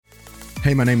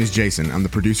Hey, my name is Jason. I'm the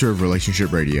producer of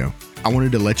Relationship Radio. I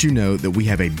wanted to let you know that we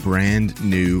have a brand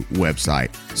new website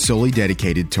solely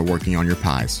dedicated to working on your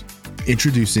pies.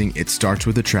 Introducing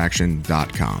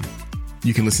itstartswithattraction.com.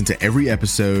 You can listen to every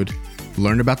episode,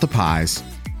 learn about the pies,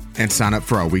 and sign up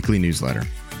for our weekly newsletter.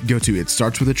 Go to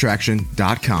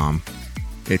itstartswithattraction.com.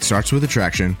 It starts with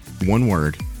attraction, one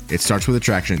word.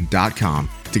 Itstartswithattraction.com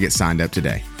to get signed up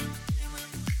today.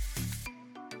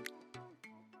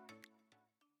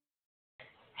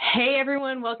 Hey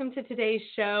everyone, welcome to today's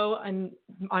show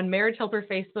on Marriage Helper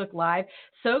Facebook Live.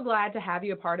 So glad to have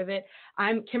you a part of it.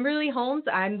 I'm Kimberly Holmes.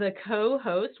 I'm the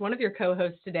co-host, one of your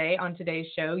co-hosts today on today's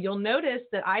show. You'll notice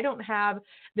that I don't have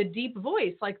the deep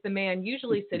voice like the man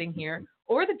usually sitting here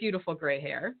or the beautiful gray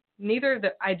hair. Neither of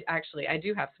the, I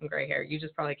do have some gray hair. You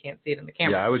just probably can't see it in the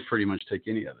camera. Yeah, I would pretty much take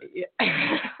any of it. Yeah.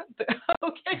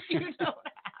 Okay, you don't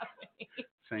have any.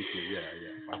 Thank you. Yeah.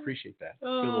 I appreciate that.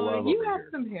 You have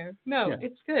some hair. No, yeah.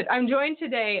 It's good. I'm joined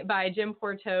today by Jim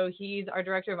Porto. He's our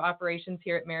Director of Operations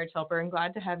here at Marriage Helper, and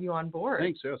glad to have you on board.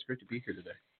 Thanks. Yeah, it's great to be here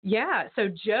today. Yeah. So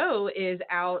Joe is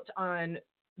out on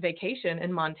vacation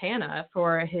in Montana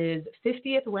for his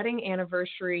 50th wedding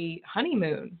anniversary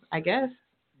honeymoon, I guess.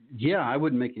 Yeah, I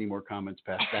wouldn't make any more comments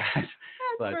past that.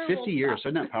 But 50 years,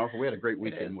 isn't that powerful? We had a great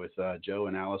weekend with Joe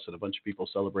and Alice and a bunch of people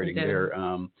celebrating their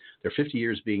 50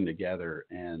 years being together.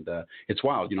 And it's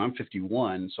wild. You know, I'm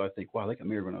 51, so I think, wow, they got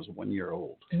married when I was 1 year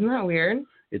old. Isn't that weird?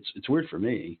 It's weird for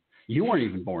me. You weren't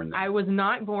even born then. I was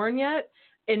not born yet.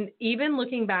 And even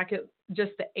looking back at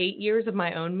just the 8 years of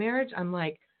my own marriage, I'm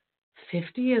like,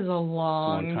 50 is a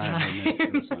long time.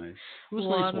 It was nice. It was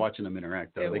nice watching them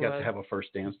interact, though. They got to have a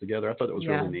first dance together. I thought it was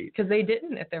really neat. Because they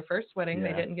didn't at their first wedding.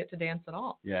 They didn't get to dance at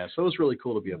all. Yeah, so it was really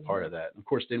cool to be a part of that. Of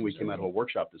course, then we came out of a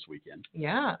workshop this weekend.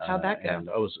 Yeah, how'd that go? And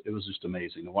it was just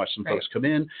amazing to watch some folks come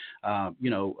in.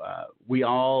 We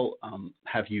all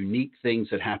have unique things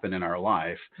that happen in our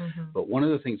life. Mm-hmm. But one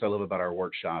of the things I love about our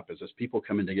workshop is as people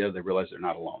come in together, they realize they're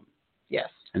not alone. Yes.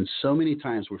 And so many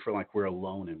times we feel like we're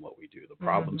alone in what we do, the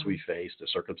problems we face, the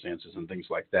circumstances and things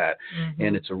like that. Mm-hmm.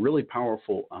 And it's a really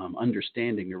powerful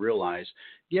understanding to realize,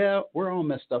 we're all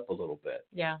messed up a little bit.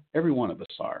 Yeah. Every one of us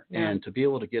are. Yeah. And to be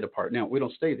able to get apart. Now, we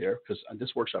don't stay there because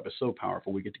this workshop is so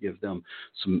powerful. We get to give them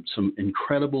some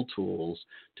incredible tools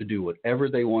to do whatever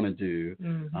they want to do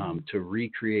to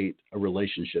recreate a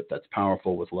relationship that's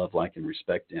powerful with love, like, and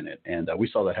respect in it. And we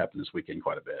saw that happen this weekend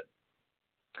quite a bit.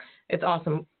 It's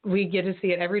awesome. We get to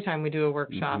see it every time we do a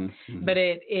workshop, but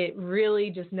it really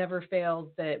just never fails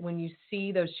that when you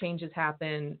see those changes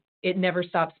happen, it never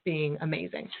stops being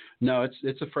amazing. No,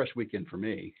 it's a fresh weekend for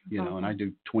me, know, and I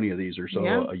do 20 of these or so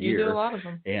a year. You do a lot of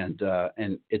them. And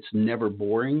it's never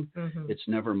boring. Mm-hmm. It's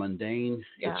never mundane.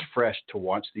 Yeah. It's fresh to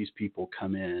watch these people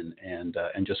come in and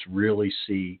just really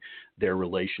see their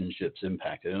relationships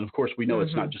impacted. And of course, we know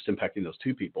it's not just impacting those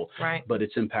two people, right, but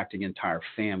it's impacting entire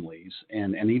families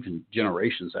and even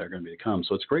generations that are going to come.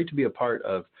 So it's great to be a part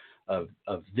of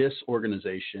this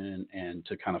organization and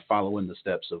to kind of follow in the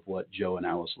steps of what Joe and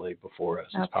Alice laid before us.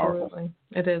 It's powerful.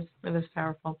 It is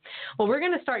powerful. Well, we're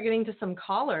going to start getting to some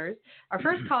callers. Our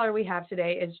first caller we have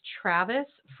today is Travis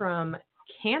from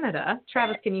Canada.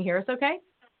 Travis, can you hear us okay?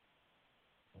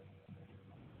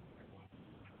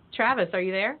 Travis, are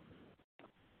you there?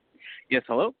 Yes,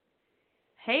 hello.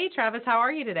 Hey, Travis, how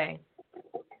are you today?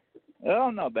 Oh,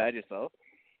 not bad. Yourself?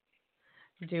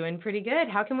 Doing pretty good.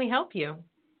 How can we help you?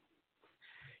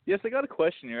 Yes, I got a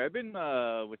question here. I've been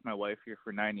with my wife here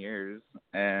for 9 years,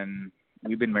 and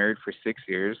we've been married for 6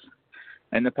 years.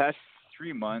 In the past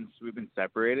 3 months, we've been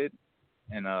separated,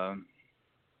 and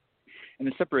in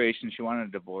the separation, she wanted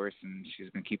a divorce, and she's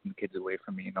been keeping the kids away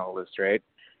from me and all this, right?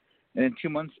 And then 2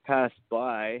 months passed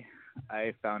by,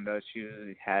 I found out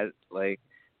she had, like,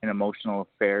 an emotional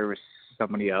affair with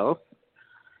somebody else.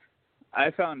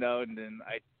 I found out, and then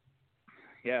I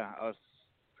was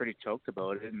pretty choked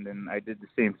about it, and then I did the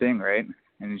same thing, right? And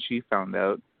then she found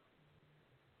out.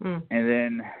 And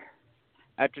then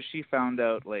after she found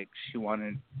out, like, she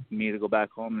wanted me to go back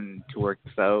home and to work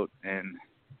this out, and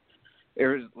it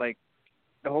was like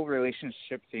the whole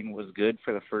relationship thing was good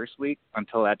for the first week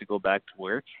until I had to go back to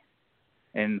work.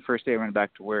 And the first day I went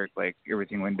back to work, like,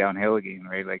 everything went downhill again,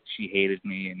 right? Like, she hated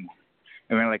me, and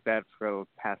it went like that for the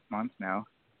past month now.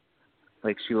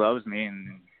 Like, she loves me,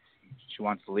 and she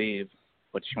wants to leave,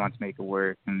 but she wants to make it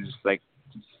work, and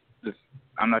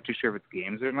I'm not too sure if it's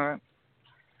games or not.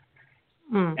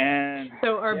 And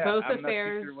so are both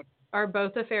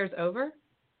affairs over?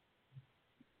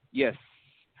 Yes,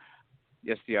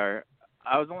 they are.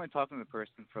 I was only talking to the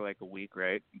person for like a week,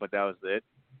 right? But that was it.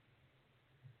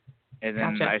 And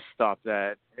then I stopped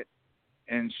that,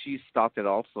 and she stopped it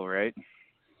also, right?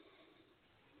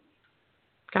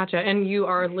 Gotcha. And you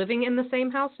are living in the same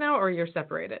house now, or you're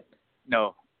separated?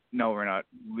 No, we're not.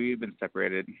 We've been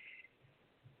separated.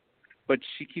 But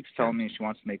she keeps telling me she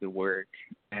wants to make it work,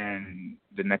 and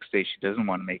the next day she doesn't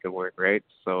want to make it work, right?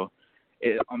 So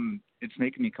it's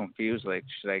making me confused. Like,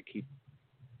 should I keep?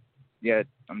 Yeah,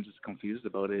 I'm just confused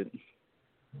about it.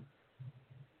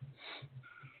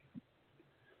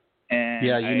 And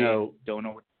yeah, I don't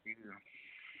know what to do.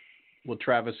 Well,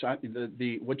 Travis,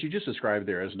 what you just described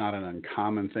there is not an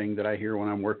uncommon thing that I hear when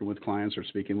I'm working with clients or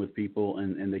speaking with people,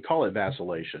 and they call it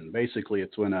vacillation. Basically,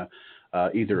 it's when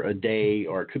either a day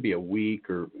or it could be a week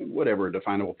or whatever, a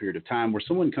definable period of time where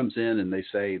someone comes in and they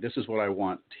say, this is what I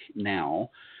want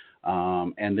now,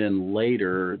 and then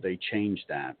later they change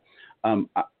that.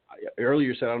 Earlier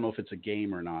you said, I don't know if it's a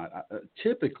game or not.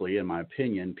 Typically, in my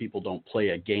opinion, people don't play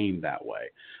a game that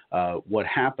way. What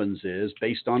happens is,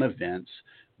 based on events,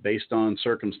 based on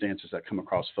circumstances that come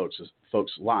across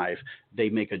folks' life, they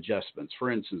make adjustments.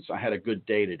 For instance, I had a good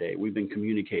day today. We've been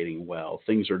communicating well.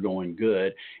 Things are going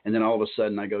good. And then all of a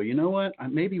sudden I go, you know what?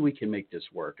 Maybe we can make this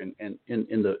work. And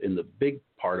in the big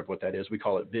part of what that is, we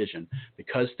call it vision.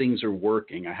 Because things are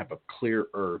working, I have a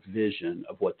clearer vision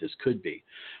of what this could be.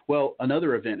 Well,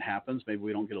 another event happens. Maybe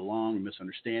we don't get along, we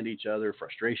misunderstand each other,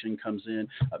 frustration comes in.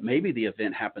 Maybe the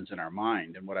event happens in our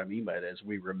mind. And what I mean by that is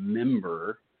we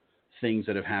remember things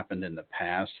that have happened in the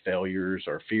past, failures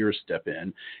or fears step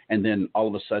in. And then all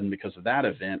of a sudden, because of that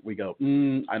event, we go,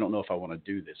 I don't know if I want to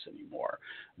do this anymore.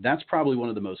 That's probably one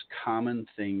of the most common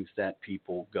things that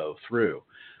people go through.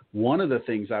 One of the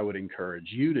things I would encourage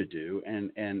you to do,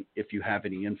 and if you have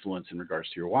any influence in regards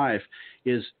to your wife,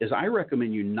 is I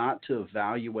recommend you not to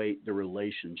evaluate the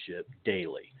relationship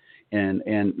daily. And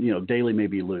daily may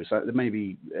be loose. It may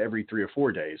be every 3 or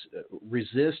 4 days.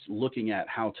 Resist looking at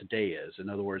how today is. In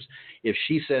other words, if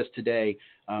she says today,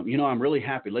 I'm really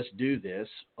happy, let's do this.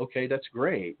 Okay, that's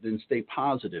great. Then stay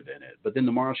positive in it. But then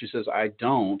tomorrow she says, I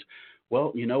don't.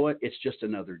 Well, you know what? It's just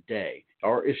another day.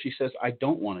 Or if she says, I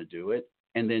don't want to do it,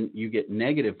 and then you get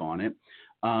negative on it,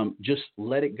 just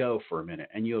let it go for a minute.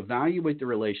 And you evaluate the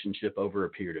relationship over a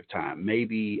period of time,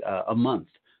 maybe a month,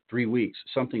 3 weeks,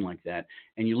 something like that.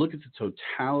 And you look at the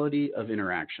totality of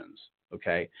interactions.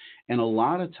 Okay. And a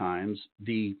lot of times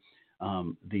the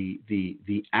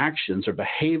actions or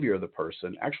behavior of the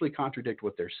person actually contradict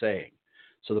what they're saying.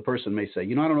 So the person may say, I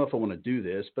don't know if I want to do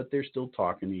this, but they're still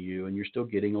talking to you and you're still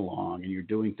getting along and you're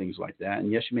doing things like that.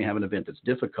 And yes, you may have an event that's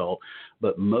difficult,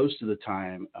 but most of the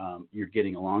time you're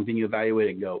getting along. Then you evaluate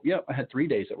it and go, I had 3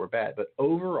 days that were bad, but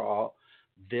overall,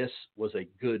 this was a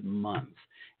good month.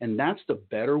 And that's the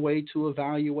better way to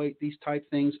evaluate these type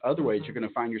things. Otherwise, you're going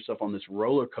to find yourself on this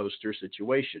roller coaster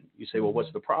situation. You say, well,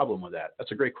 what's the problem with that?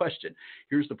 That's a great question.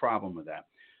 Here's the problem with that.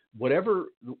 Whatever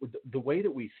the way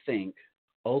that we think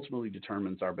ultimately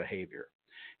determines our behavior.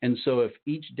 And so if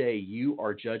each day you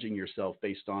are judging yourself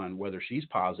based on whether she's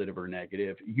positive or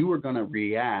negative, you are going to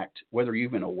react, whether you're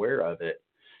even aware of it,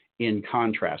 in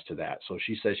contrast to that. So if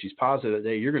she says she's positive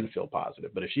today, you're going to feel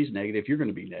positive. But if she's negative, you're going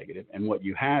to be negative. And what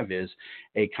you have is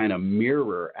a kind of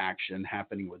mirror action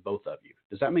happening with both of you.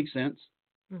 Does that make sense?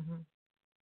 Mm-hmm.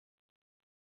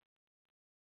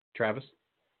 Travis?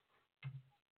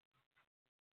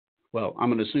 Well, I'm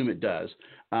going to assume it does.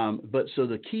 But so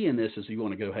the key in this is you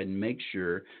want to go ahead and make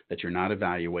sure that you're not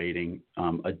evaluating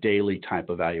a daily type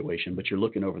evaluation, but you're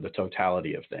looking over the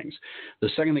totality of things. The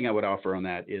second thing I would offer on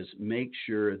that is make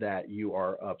sure that you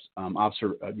are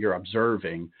you're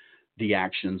observing the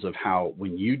actions of how,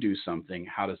 when you do something,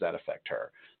 how does that affect her?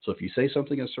 So if you say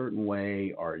something a certain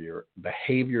way or your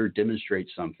behavior demonstrates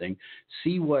something,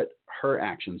 see what her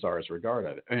actions are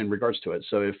in regards to it.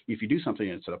 So if you do something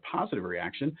and it's a positive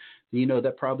reaction, then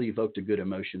that probably evoked a good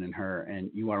emotion in her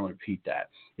and you want to repeat that.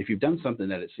 If you've done something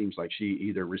that it seems like she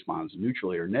either responds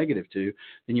neutrally or negative to,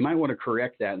 then you might want to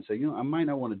correct that and say, I might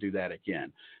not want to do that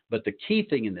again. But the key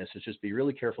thing in this is just be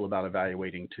really careful about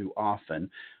evaluating too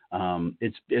often.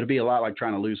 It'll be a lot like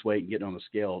trying to lose weight and getting on the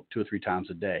scale 2 or 3 times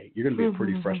a day. You're going to be a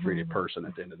pretty frustrated person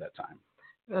at the end of that time.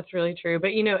 That's really true.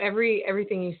 But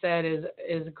everything you said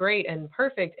is great and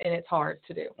perfect, and it's hard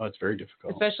to do. Oh, it's very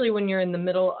difficult. Especially when you're in the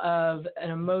middle of an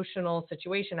emotional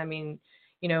situation. I mean,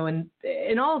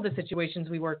 in all of the situations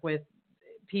we work with,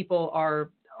 people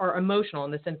are emotional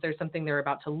in the sense there's something they're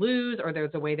about to lose, or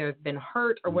there's a way they've been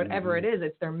hurt, or whatever it is.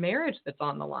 It's their marriage that's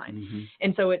on the line. Mm-hmm.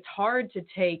 And so it's hard to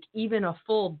take even a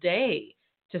full day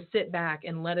to sit back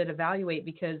and let it evaluate,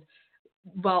 because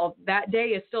while that day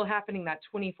is still happening, that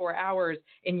 24 hours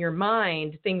in your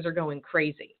mind, things are going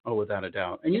crazy. Oh, without a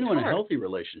doubt. And in a healthy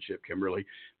relationship, Kimberly,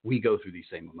 we go through these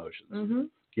same emotions. Mm-hmm.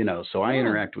 So I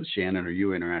interact with Shannon, or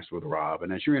you interact with Rob,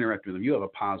 and as you interact with them, you have a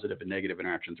positive and negative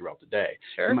interaction throughout the day.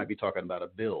 Sure. You might be talking about a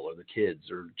bill or the kids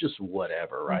or just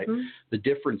whatever, right? Mm-hmm. The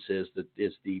difference is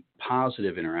the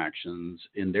positive interactions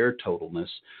in their totalness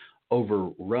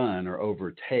overrun or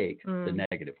overtake the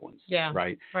negative ones,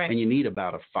 right? And you need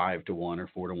about a 5-to-1 or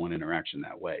 4-to-1 interaction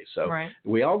that way. So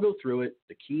we all go through it.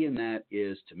 The key in that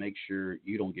is to make sure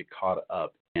you don't get caught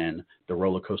up in the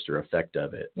roller coaster effect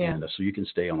of it, and so you can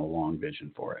stay on a long vision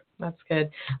for it. That's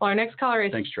good. Well, our next caller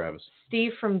is Thanks, Travis.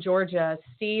 Steve from Georgia.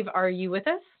 Steve, are you with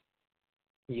us?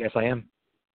 Yes, I am.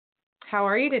 How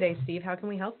are you today, Steve? How can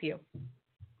we help you?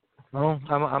 Well,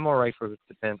 I'm all right for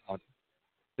depends on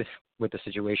this with the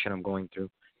situation I'm going through.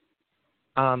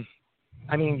 I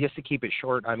mean, just to keep it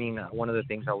short, I mean, one of the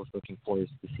things I was looking for is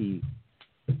to see.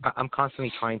 I'm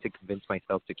constantly trying to convince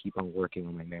myself to keep on working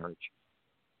on my marriage.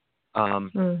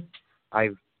 I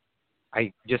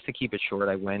just to keep it short,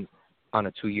 I went on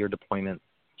a 2-year deployment,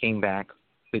 came back.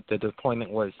 The deployment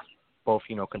was both,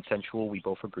 consensual. We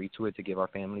both agreed to it to give our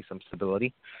family some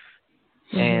stability.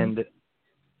 And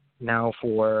now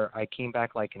I came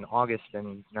back like in August,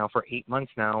 and now for 8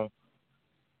 months now,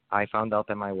 I found out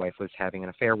that my wife was having an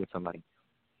affair with somebody.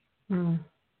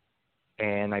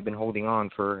 And I've been holding on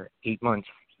for 8 months,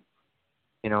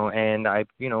 and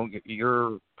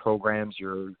your programs,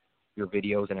 your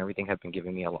videos and everything have been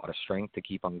giving me a lot of strength to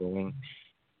keep on going.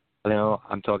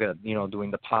 I'm talking,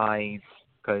 doing the pies,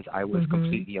 because I was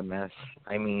completely a mess.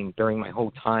 I mean, during my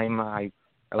whole time, I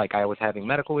was having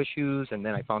medical issues, and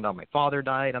then I found out my father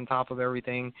died on top of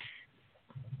everything,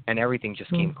 and everything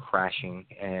just came crashing.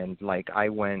 And I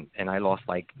went and I lost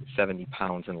 70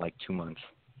 pounds in 2 months.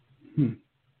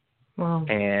 Wow.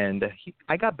 And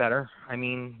I got better. I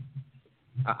mean,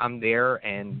 I'm there,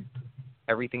 and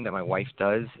everything that my wife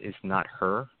does is not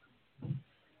her.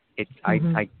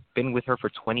 I've been with her for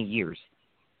 20 years,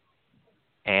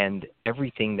 and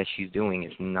everything that she's doing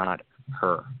is not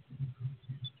her.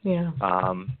 Yeah.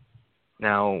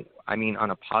 Now, I mean,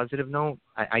 on a positive note,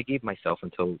 I gave myself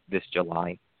until this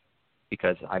July,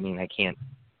 because, I mean, I can't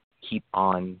keep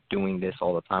on doing this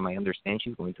all the time. I understand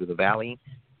she's going through the valley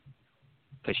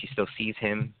because she still sees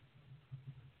him,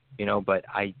 but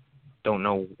I don't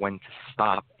know when to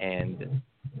stop. And,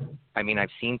 I mean, I've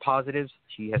seen positives.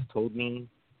 She has told me,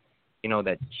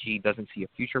 that she doesn't see a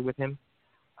future with him,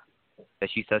 that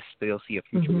she does still see a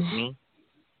future with me,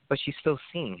 but she's still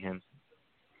seeing him.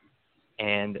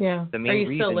 And the main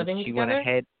reason she went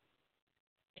ahead.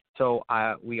 So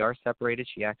we are separated.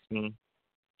 She asked me.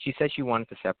 She said she wanted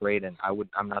to separate, and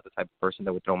I'm not the type of person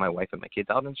that would throw my wife and my kids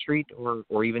out on the street,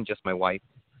 or even just my wife.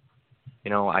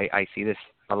 I see this.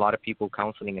 A lot of people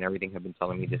counseling and everything have been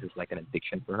telling me this is like an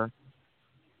addiction for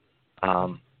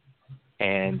her.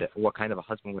 And what kind of a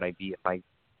husband would I be if I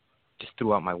just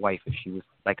threw out my wife if she was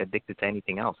addicted to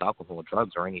anything else, alcohol,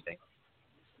 drugs, or anything?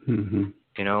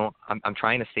 I'm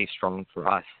trying to stay strong for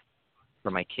us,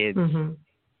 for my kids.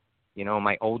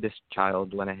 My oldest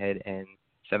child went ahead and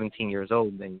 17 years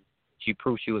old, and she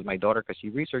proved she was my daughter because she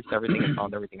researched everything and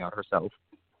found everything out herself.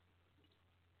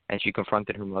 And she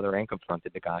confronted her mother and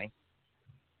confronted the guy.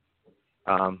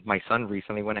 My son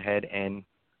recently went ahead and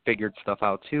figured stuff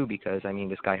out too, because, I mean,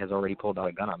 this guy has already pulled out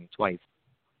a gun on me twice.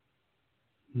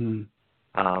 And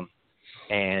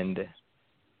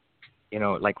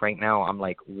right now, I'm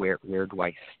where do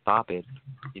I stop it?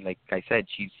 Like I said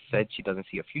she doesn't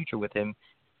see a future with him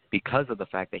because of the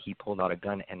fact that he pulled out a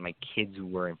gun and my kids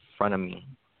were in front of me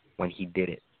when he did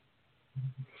it.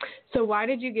 So why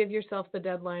did you give yourself the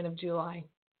deadline of July?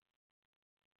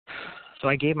 So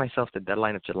I gave myself the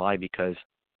deadline of July because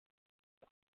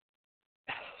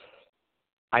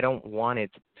I don't want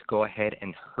it to go ahead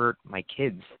and hurt my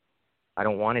kids. I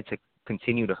don't want it to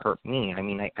continue to hurt me. I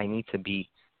mean, I need to be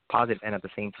positive, and at the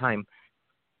same time,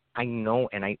 I know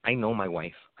my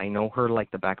wife. I know her like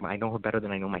the back of I know her better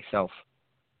than I know myself.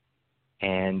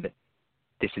 And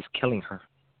this is killing her.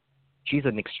 She's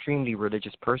an extremely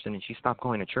religious person, and she stopped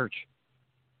going to church.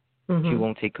 She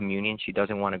won't take communion. She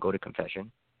doesn't want to go to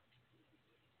confession.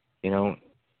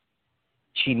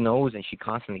 She knows, and she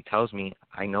constantly tells me,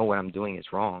 I know what I'm doing is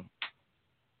wrong.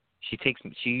 She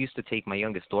used to take my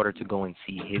youngest daughter to go and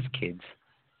see his kids.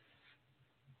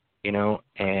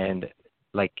 And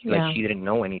like she didn't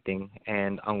know anything.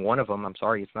 And on one of them, I'm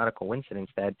sorry, it's not a coincidence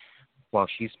that while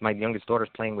my youngest daughter's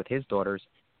playing with his daughters,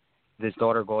 this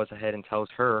daughter goes ahead and tells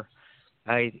her,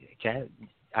 I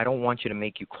don't want you to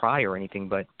make you cry or anything,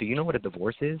 but do you know what a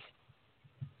divorce is?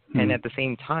 And at the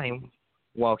same time,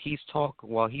 while he's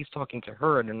talking to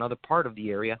her in another part of the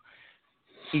area,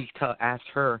 he asked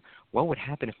her, what would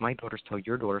happen if my daughters tell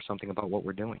your daughter something about what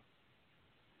we're doing?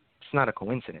 It's not a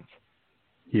coincidence.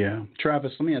 Yeah.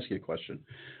 Travis, let me ask you a question.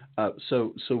 How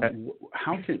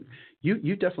can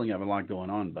you definitely have a lot going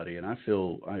on, buddy, and I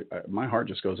feel my heart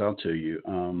just goes out to you.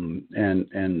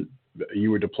 And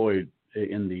you were deployed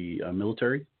in the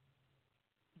military?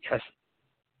 Yes.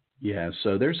 Yeah.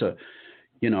 So there's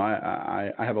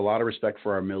I have a lot of respect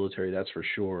for our military, that's for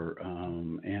sure.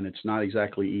 And it's not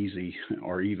exactly easy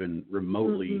or even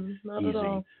remotely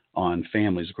easy on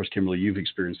families. Of course, Kimberly, you've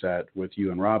experienced that with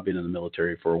you and Rob being in the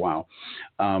military for a while.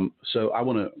 So I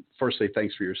want to first say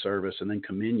thanks for your service and then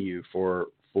commend you for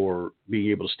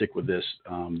being able to stick with this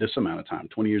amount of time.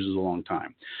 20 years is a long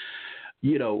time.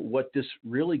 What this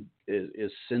really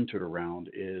is centered around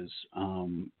is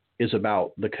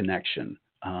about the connection.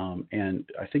 And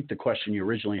I think the question you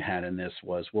originally had in this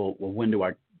was, well, when do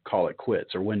I call it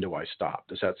quits or when do I stop?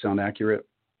 Does that sound accurate?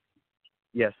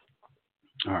 Yes.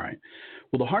 All right.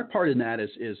 Well, the hard part in that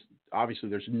is obviously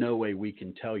there's no way we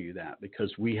can tell you that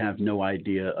because we have no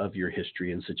idea of your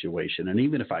history and situation. And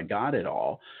even if I got it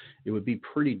all, it would be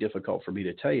pretty difficult for me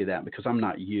to tell you that because I'm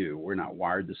not you. We're not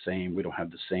wired the same. We don't have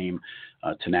the same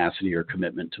tenacity or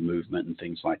commitment to movement and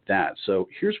things like that. So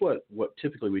here's what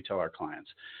typically we tell our clients.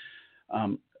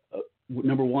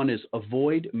 Number one is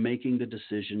avoid making the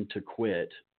decision to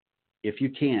quit if you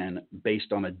can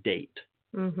based on a date.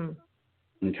 Mm-hmm.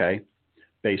 Okay?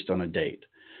 Based on a date.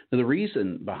 Now, the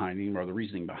reasoning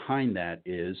behind that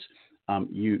is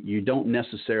you don't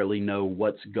necessarily know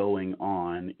what's going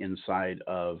on inside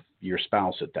of your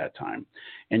spouse at that time.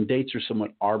 And dates are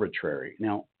somewhat arbitrary.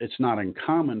 Now, it's not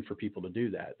uncommon for people to do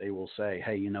that. They will say,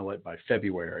 hey, you know what, by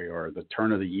February or the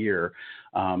turn of the year.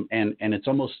 And it's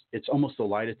almost the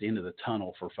light at the end of the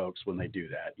tunnel for folks when they do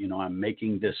that. I'm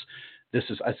making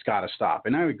it's got to stop.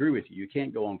 And I agree with you. You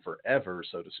can't go on forever,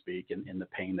 so to speak, in the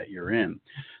pain that you're in.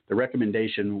 The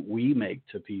recommendation we make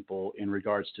to people in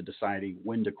regards to deciding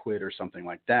when to quit or something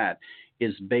like that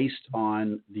is based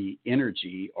on the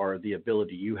energy or the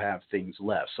ability you have things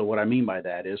left. So what I mean by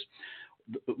that is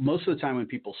most of the time when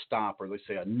people stop or they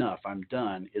say enough, I'm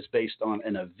done, is based on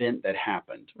an event that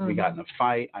happened. Mm-hmm. We got in a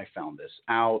fight. I found this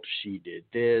out. She did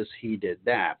this. He did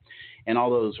that. And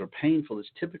although those are painful, it's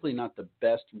typically not the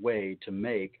best way to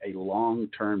make a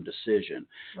long-term decision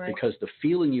because the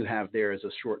feeling you have there is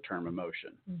a short-term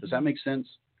emotion. Mm-hmm. Does that make sense?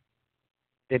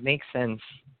 It makes sense.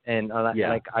 And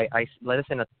like I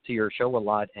listen to your show a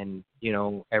lot and,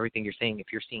 everything you're saying, if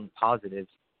you're seeing positives,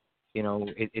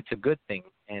 it's a good thing.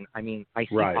 And I mean, I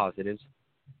see positives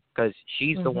because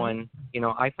she's the one,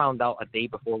 I found out a day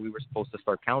before we were supposed to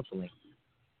start counseling.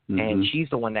 Mm-hmm. And she's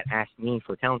the one that asked me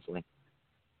for counseling.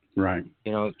 Right.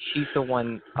 She's the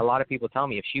one, a lot of people tell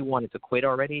me if she wanted to quit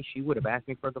already, she would have asked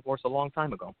me for a divorce a long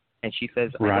time ago. And she says,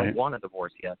 I don't want a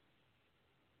divorce yet.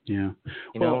 Yeah.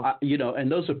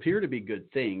 And those appear to be good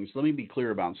things. Let me be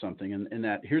clear about something. And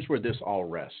that here's where this all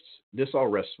rests. This all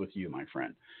rests with you, my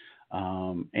friend.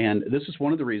 And this is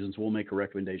one of the reasons we'll make a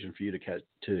recommendation for you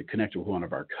to connect with one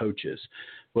of our coaches.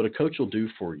 What a coach will do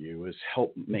for you is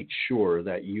help make sure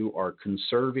that you are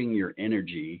conserving your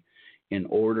energy in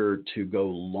order to go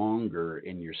longer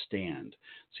in your stand.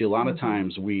 See, a lot of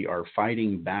times we are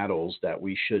fighting battles that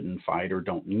we shouldn't fight or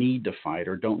don't need to fight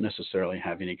or don't necessarily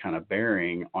have any kind of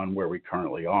bearing on where we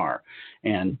currently are.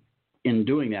 And in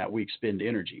doing that, we expend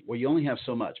energy. Well, you only have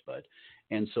so much, bud.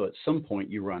 And so at some point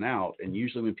you run out, and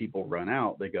usually when people run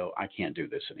out, they go, I can't do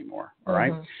this anymore. All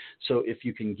right. So if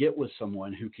you can get with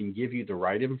someone who can give you the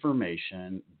right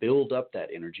information, build up that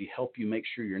energy, help you make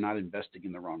sure you're not investing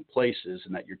in the wrong places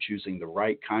and that you're choosing the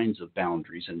right kinds of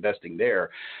boundaries, investing there,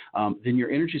 then your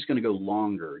energy is going to go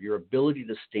longer. Your ability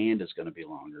to stand is going to be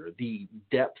longer. The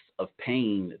depth of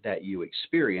pain that you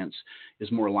experience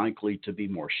is more likely to be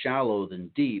more shallow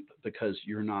than deep because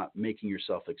you're not making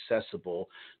yourself accessible,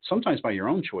 sometimes by your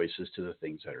own choices, to the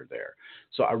things that are there.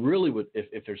 So I really would,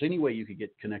 if there's any way you could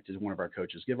get connected to one of our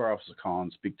coaches, give our office a call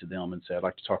and speak to them and say, I'd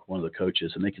like to talk to one of the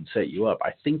coaches, and they can set you up.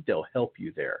 I think they'll help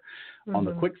you there. On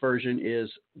the quick version is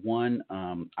one,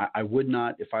 I would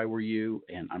not, if I were you,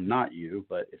 and I'm not you,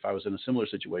 but if I was in a similar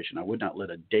situation, I would not let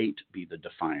a date be the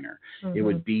definer. It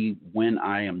would be when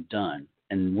I am done.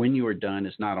 And when you are done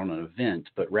is not on an event,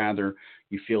 but rather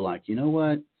you feel like, you know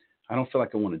what? I don't feel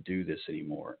like I want to do this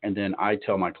anymore. And then I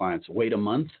tell my clients, wait a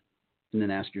month and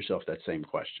then ask yourself that same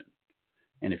question.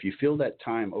 And if you feel that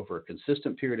time over a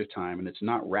consistent period of time and it's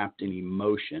not wrapped in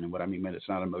emotion, and what I mean by it's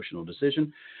not an emotional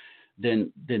decision,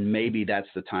 then maybe that's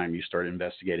the time you start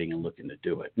investigating and looking to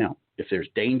do it. Now, if there's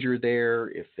danger there,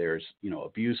 if there's,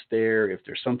 abuse there, if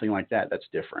there's something like that, that's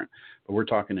different. But we're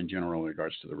talking in general in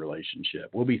regards to the relationship.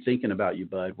 We'll be thinking about you,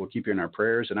 bud. We'll keep you in our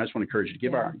prayers. And I just want to encourage you to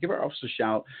give our office a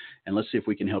shout, and let's see if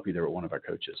we can help you there with one of our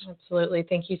coaches. Absolutely.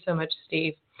 Thank you so much,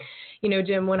 Steve.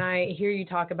 Jim, when I hear you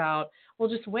talk about, well,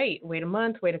 just wait a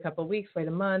month, wait a couple of weeks, wait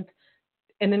a month,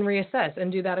 and then reassess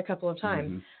and do that a couple of times.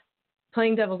 Mm-hmm.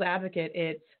 Playing devil's advocate,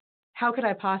 it's, how could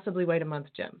I possibly wait a month,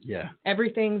 Jim? Yeah.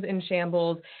 Everything's in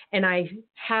shambles, and I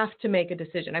have to make a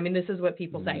decision. I mean, this is what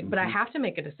people say, but I have to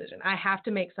make a decision. I have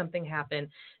to make something happen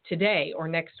today or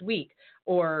next week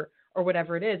or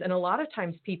whatever it is. And a lot of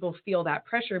times people feel that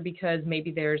pressure because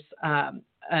maybe there's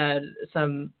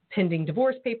some pending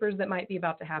divorce papers that might be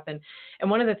about to happen. And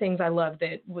one of the things I love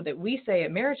that we say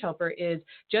at Marriage Helper is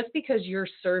just because you're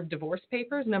served divorce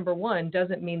papers, number one,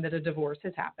 doesn't mean that a divorce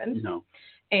has happened. No.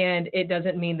 And it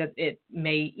doesn't mean that it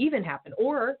may even happen.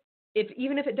 Or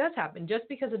even if it does happen, just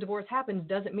because a divorce happens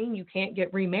doesn't mean you can't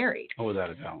get remarried. Oh, without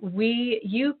a doubt.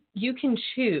 You can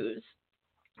choose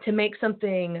to make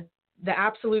something the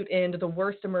absolute end, the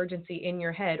worst emergency in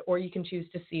your head, or you can choose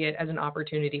to see it as an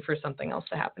opportunity for something else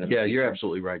to happen. Yeah, you're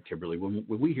absolutely right, Kimberly. When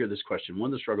we hear this question, one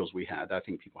of the struggles we had, I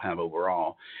think people have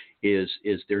overall, is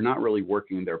they're not really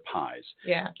working their pies.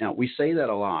 Yeah. Now, we say that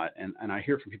a lot, and I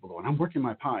hear from people going, I'm working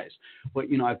my pies. But,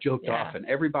 I've joked often,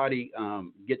 everybody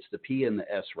gets the P and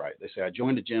the S right. They say, I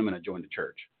joined a gym and I joined a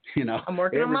church. I'm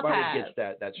working on my pies. Everybody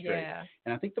gets that straight. Yeah.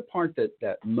 And I think the part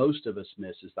that most of us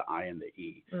miss is the I and the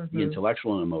E, the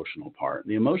intellectual and emotional part.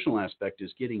 The emotional aspect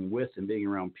is getting with and being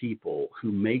around people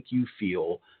who make you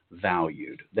feel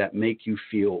valued, that make you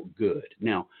feel good.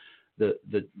 Now,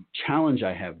 the challenge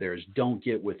I have there is don't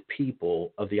get with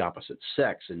people of the opposite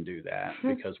sex and do that,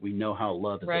 because we know how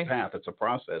love is a path. It's a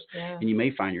process. Yeah. And you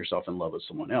may find yourself in love with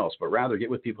someone else, but rather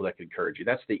get with people that can encourage you.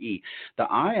 That's the E. The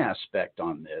I aspect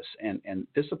on this, and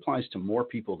this applies to more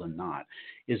people than not,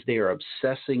 is they are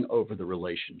obsessing over the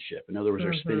relationship. In other words,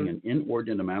 they're spending an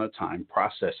inordinate amount of time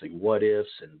processing what ifs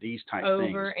and these type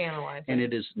things. Overanalyzing. And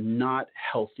it is not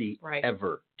healthy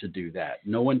ever to do that.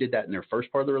 No one did that in their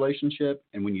first part of the relationship.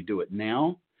 And when you do it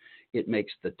now, it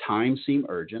makes the time seem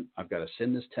urgent. I've got to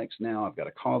send this text now. I've got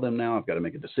to call them now. I've got to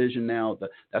make a decision now.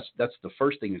 That's the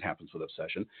first thing that happens with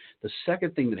obsession. The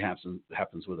second thing that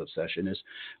happens with obsession is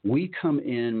we come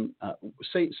in,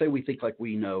 say we think like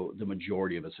we know the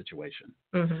majority of a situation.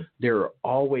 There are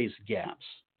always gaps.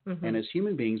 And as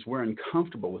human beings, we're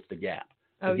uncomfortable with the gap.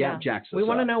 The gap jacks us We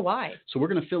want to up. know why. So we're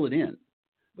going to fill it in.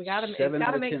 It's got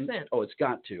to make sense. Oh, it's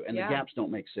got to. And the gaps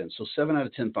don't make sense. So 7 out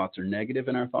of 10 thoughts are negative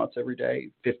in our thoughts every day,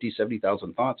 50,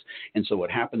 70,000 thoughts. And so what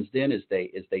happens then is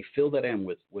they fill that in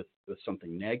with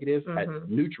something negative, at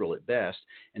neutral at best.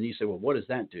 And you say, well, what does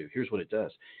that do? Here's what it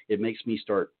does. It makes me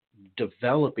start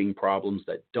developing problems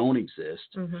that don't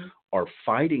exist, or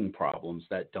fighting problems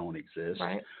that don't exist,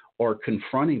 or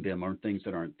confronting them on things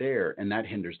that aren't there. And that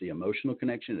hinders the emotional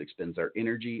connection. It expends our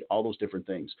energy, all those different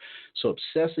things. So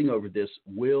obsessing over this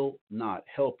will not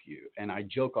help you. And I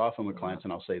joke often with clients,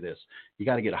 and I'll say this, you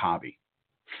got to get a hobby.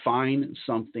 Find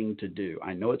something to do.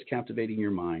 I know it's captivating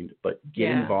your mind, but get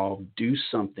involved, do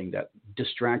something that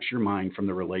distracts your mind from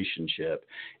the relationship,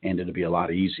 and it'll be a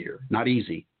lot easier. Not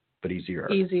easy, but easier.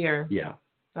 Easier. Yeah.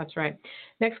 That's right.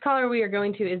 Next caller we are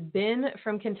going to is Ben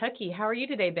from Kentucky. How are you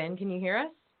today, Ben? Can you hear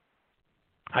us?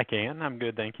 I can. I'm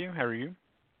good, thank you. How are you?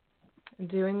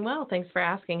 Doing well. Thanks for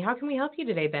asking. How can we help you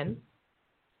today, Ben?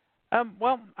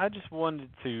 Well, I just wanted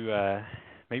to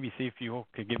maybe see if you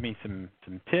could give me some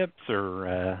tips,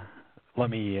 or tell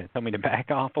me to back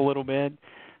off a little bit.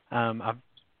 I've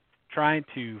tried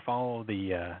to follow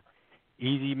the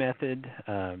easy method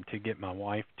to get my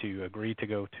wife to agree to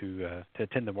go to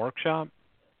attend the workshop.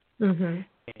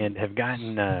 And have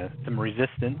gotten some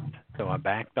resistance, so I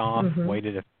backed off,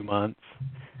 waited a few months,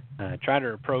 tried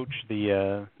to approach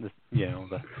the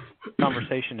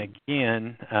conversation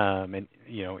again, and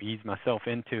ease myself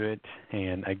into it,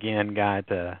 and again got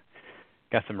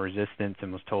some resistance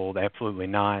and was told absolutely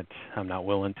not. I'm not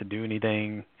willing to do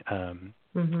anything to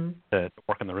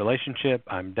work on the relationship.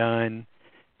 I'm done,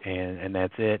 and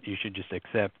that's it. You should just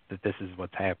accept that this is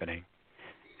what's happening.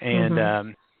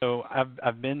 And so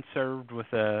I've been served with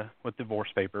divorce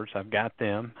papers. I've got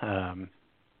them.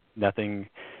 Nothing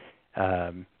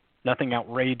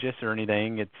outrageous or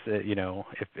anything. It's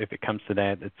if it comes to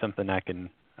that, it's something I can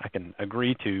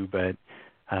agree to. But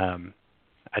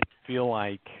I feel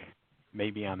like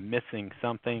maybe I'm missing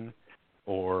something,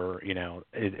 or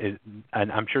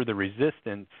I'm sure the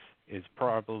resistance is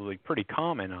probably pretty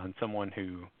common on someone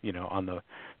who on the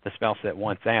spouse that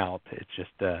wants out. It's just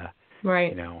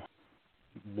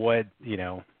what,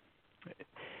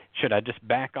 should I just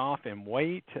back off and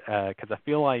wait? Because I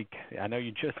feel like I know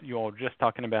you all just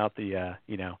talking about the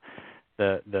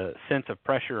the sense of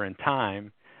pressure and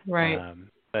time, right?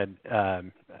 But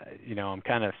I'm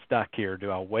kind of stuck here.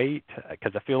 Do I wait?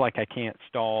 Because I feel like I can't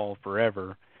stall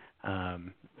forever.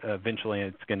 Eventually,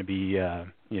 it's going to be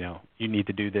you need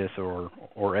to do this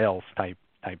or else type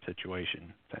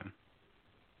situation. So.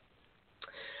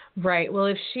 Right. Well,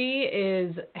 if she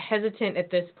is hesitant at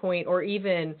this point, or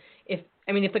even if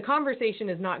the conversation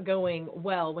is not going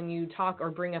well when you talk or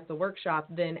bring up the workshop,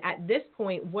 then at this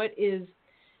point, what is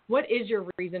your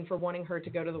reason for wanting her to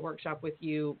go to the workshop with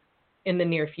you in the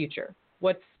near future?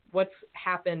 What's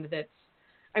happened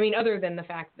other than the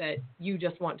fact that you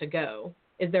just want to go?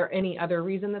 Is there any other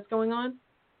reason that's going on?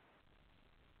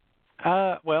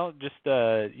 Well, just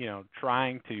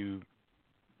trying to.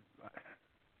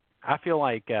 I feel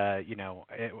like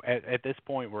at this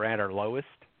point we're at our lowest,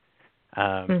 so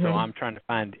I'm trying to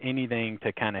find anything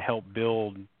to kind of help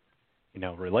build,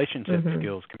 relationship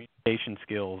skills, communication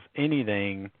skills,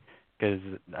 anything, because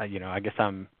I guess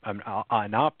I'm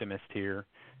an optimist here.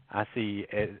 I see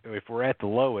if we're at the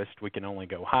lowest, we can only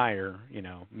go higher,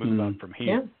 move up from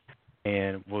here,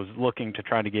 and was looking to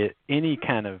try to get any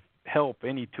kind of help,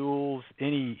 any tools,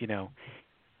 anything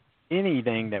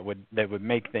that would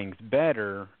make things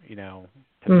better,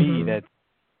 to me, that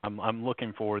I'm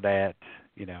looking for that,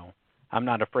 I'm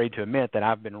not afraid to admit that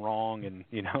I've been wrong and,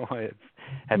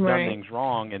 have done things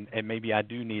wrong, and maybe I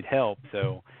do need help.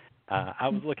 So I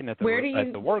was looking at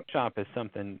the workshop as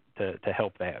something to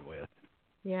help that with.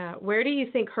 Yeah. Where do you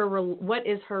think what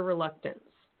is her reluctance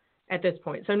at this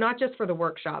point? So not just for the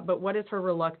workshop, but what is her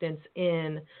reluctance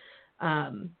in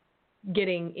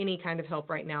getting any kind of help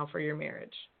right now for your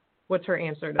marriage? What's her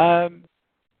answer to that?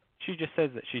 She just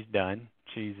says that she's done.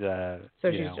 She's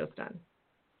she's just done.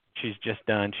 She's just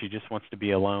done. She just wants to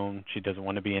be alone. She doesn't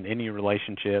want to be in any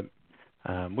relationship.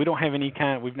 We don't have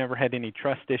we've never had any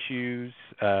trust issues.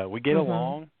 We get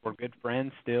along. We're good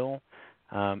friends still,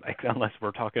 unless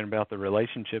we're talking about the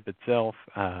relationship itself.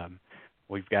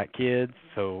 We've got kids,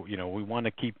 so, we want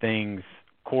to keep things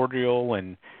cordial,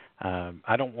 and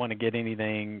I don't want to get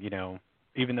anything,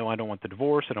 even though I don't want the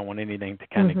divorce, I don't want anything to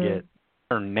kind of get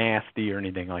turned nasty or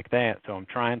anything like that. So I'm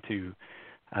trying to,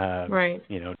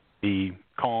 be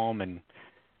calm and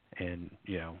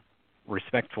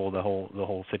respectful of the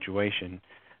whole situation.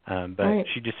 But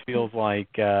she just feels like,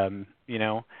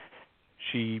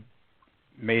 she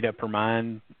made up her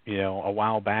mind, a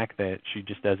while back that she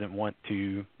just doesn't want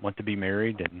to be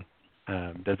married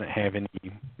and doesn't have any,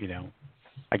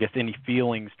 I guess any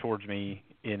feelings towards me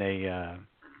in a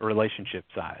relationship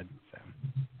side. So.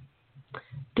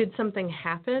 Did something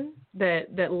happen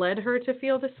that led her to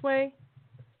feel this way?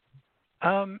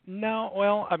 No.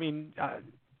 Well,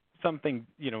 something,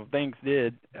 things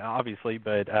did, obviously,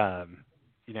 but,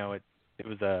 it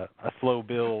was a slow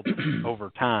build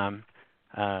over time.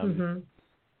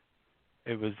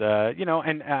 It was,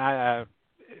 and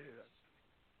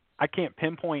I can't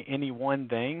pinpoint any one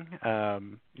thing.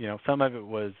 Some of it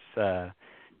was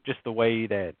just the way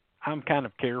that I'm kind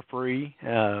of carefree,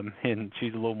 and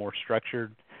she's a little more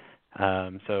structured.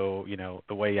 So,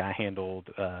 the way I handled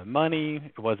money,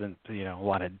 it wasn't,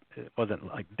 it wasn't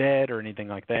like debt or anything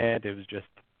like that. It was just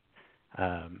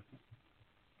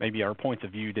maybe our points of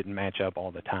view didn't match up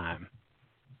all the time.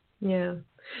 Yeah.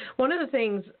 One of the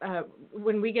things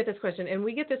when we get this question, and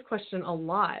we get this question a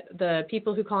lot, the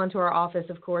people who call into our office,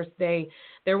 of course,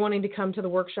 they're wanting to come to the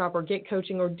workshop or get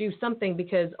coaching or do something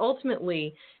because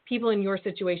ultimately people in your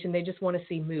situation, they just want to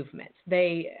see movement.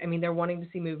 They're wanting to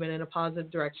see movement in a positive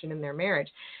direction in their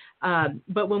marriage.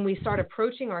 But when we start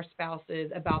approaching our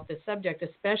spouses about this subject,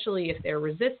 especially if they're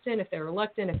resistant, if they're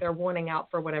reluctant, if they're wanting out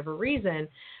for whatever reason,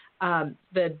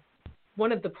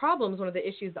 one of the problems, one of the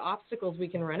issues, the obstacles we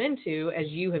can run into, as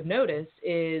you have noticed,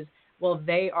 is, well,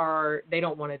 they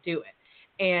don't want to do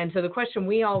it. And so the question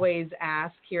we always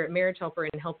ask here at Marriage Helper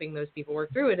in helping those people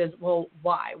work through it is, well,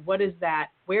 why? What is that?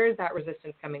 Where is that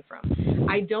resistance coming from?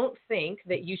 I don't think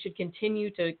that you should continue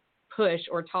to push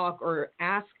or talk or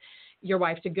ask your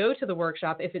wife to go to the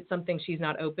workshop if it's something she's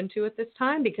not open to at this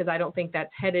time, because I don't think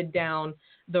that's headed down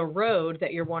the road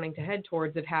that you're wanting to head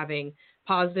towards of having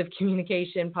positive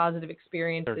communication, positive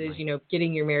experiences, Certainly.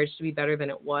 Getting your marriage to be better than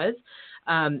it was.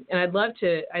 And I'd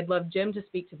love Jim to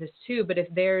speak to this too, but if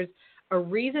there's a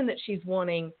reason that she's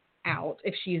wanting out,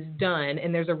 if she's done,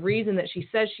 and there's a reason that she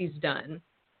says she's done,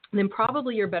 then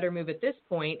probably your better move at this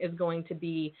point is going to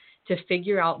be to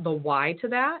figure out the why to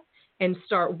that and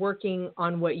start working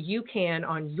on what you can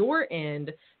on your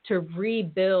end to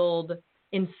rebuild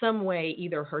in some way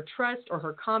either her trust or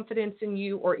her confidence in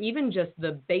you, or even just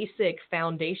the basic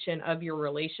foundation of your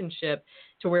relationship,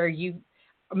 to where you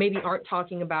maybe aren't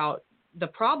talking about the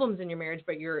problems in your marriage,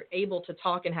 but you're able to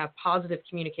talk and have positive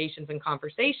communications and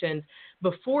conversations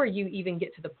before you even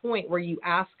get to the point where you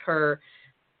ask her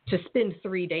to spend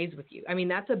 3 days with you. I mean,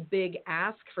 that's a big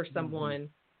ask for someone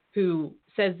who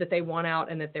says that they want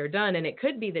out and that they're done. And it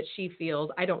could be that she feels,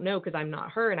 I don't know, because I'm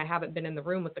not her and I haven't been in the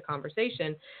room with the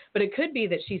conversation, but it could be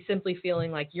that she's simply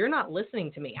feeling like, you're not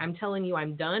listening to me. I'm telling you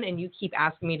I'm done, and you keep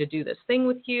asking me to do this thing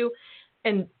with you.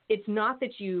 And it's not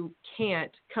that you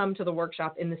can't come to the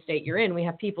workshop in the state you're in. We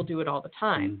have people do it all the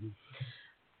time.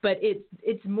 But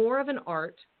it's more of an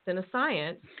art than a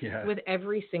science with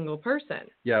every single person.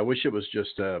 Yeah, I wish it was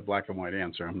just a black and white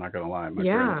answer. I'm not going to lie.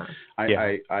 My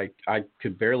friend. I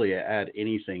could barely add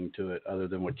anything to it other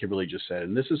than what Kimberly just said.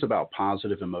 And this is about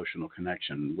positive emotional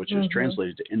connection, which is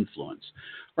translated to influence.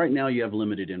 Right now, you have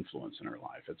limited influence in her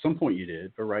life. At some point you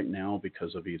did, but right now,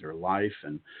 because of either life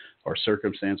or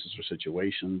circumstances or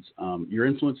situations, your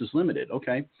influence is limited.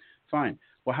 Okay, fine.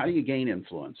 Well, how do you gain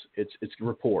influence? It's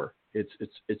rapport.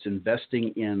 It's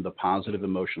investing in the positive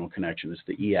emotional connection. It's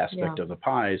the E aspect of the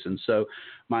pies. And so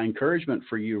my encouragement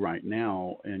for you right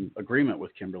now, in agreement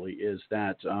with Kimberly, is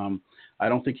that I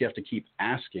don't think you have to keep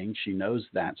asking. She knows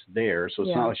that's there. So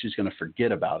it's not like she's going to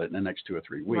forget about it in the next 2 or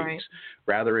 3 weeks. Right.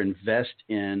 Rather, invest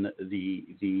in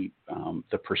the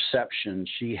perception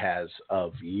she has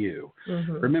of you.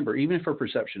 Remember, even if her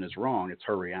perception is wrong, it's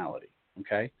her reality.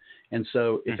 Okay. And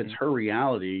so if it's her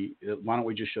reality, why don't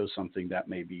we just show something that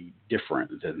may be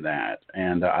different than that?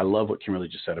 And I love what Kimberly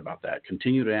just said about that.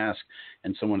 Continue to ask,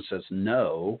 and someone says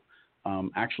no,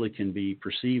 actually can be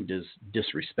perceived as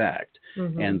disrespect.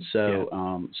 And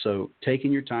so so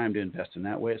taking your time to invest in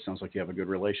that way, it sounds like you have a good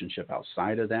relationship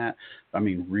outside of that. I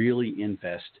mean, really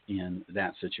invest in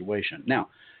that situation. Now,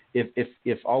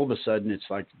 if all of a sudden it's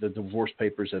like the divorce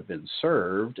papers have been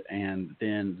served and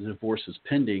then the divorce is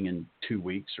pending in 2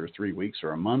 weeks or 3 weeks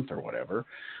or a month or whatever,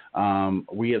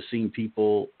 we have seen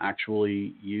people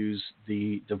actually use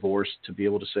the divorce to be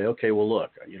able to say, okay, well,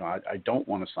 look, I don't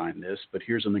want to sign this, but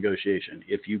here's a negotiation.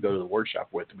 If you go to the workshop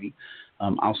with me,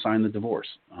 I'll sign the divorce.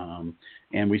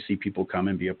 And we see people come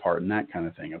and be a part in that kind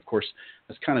of thing. Of course,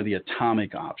 that's kind of the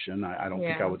atomic option. I don't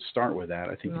think I would start with that.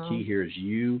 I think the key here is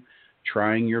you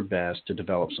trying your best to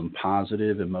develop some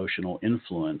positive emotional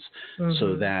influence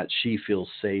so that she feels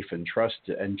safe and trusts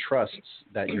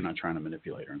that you're not trying to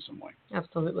manipulate her in some way.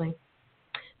 Absolutely.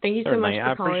 Thank you so much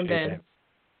for calling, Ben.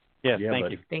 Yes, thank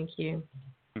you. Thank you.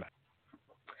 Bye.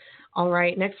 All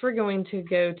right. Next, we're going to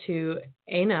go to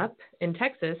Anup in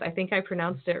Texas. I think I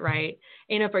pronounced it right.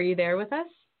 Anup, are you there with us?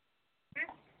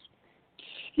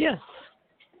 Yes.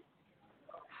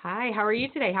 Hi. How are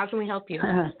you today? How can we help you?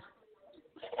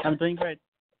 I'm doing great.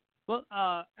 Well,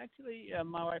 actually,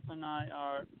 my wife and I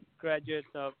are graduates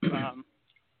of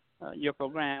your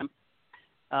program.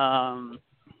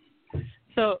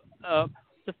 So,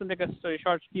 just to make a story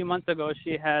short, a few months ago,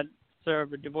 she had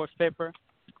served a divorce paper.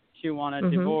 She wanted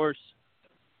divorce,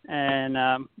 and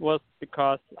was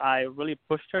because I really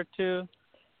pushed her to. It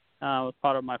was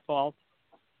part of my fault.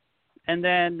 And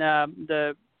then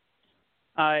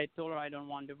I told her I don't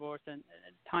want divorce, and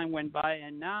time went by,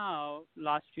 and now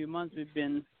last few months we've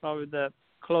been probably the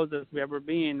closest we've ever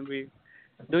been. We're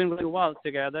doing really well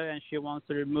together, and she wants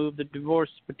to remove the divorce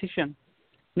petition.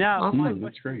 Now, my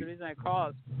question, the reason I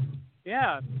called.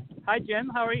 Yeah. Hi, Jim.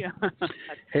 How are you?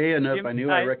 Hey, Anup. Jim, I knew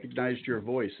I recognized your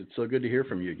voice. It's so good to hear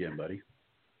from you again, buddy.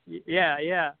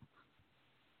 Yeah.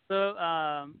 So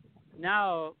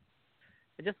now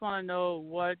I just want to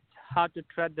know how to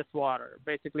tread this water,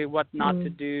 basically what not to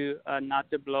do,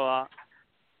 not to blow up.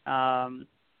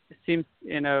 It seems,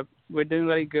 we're doing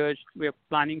really good. We're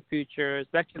planning futures.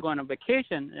 We're actually going on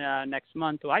vacation next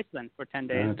month to Iceland for 10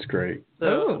 days. That's great.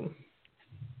 So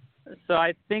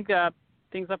I think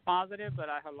things are positive, but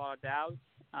I have a lot of doubts.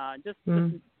 Just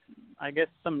I guess,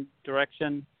 some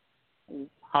direction,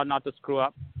 how not to screw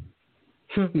up.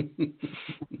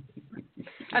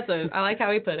 I like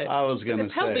how he put it. I was going to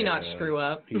say, help me not screw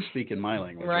up. He's speaking my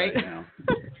language right now.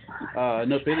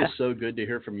 It is so good to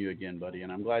hear from you again, buddy,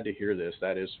 and I'm glad to hear this.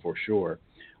 That is for sure.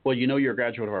 Well, you're a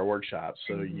graduate of our workshop,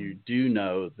 so you do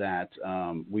know that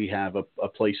we have a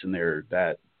place in there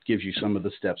that gives you some of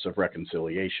the steps of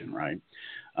reconciliation, right?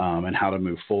 and how to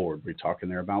move forward. We're talking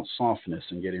there about softness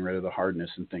and getting rid of the hardness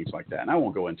and things like that. And I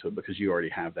won't go into it because you already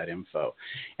have that info.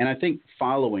 And I think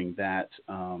following that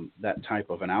type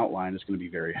of an outline is going to be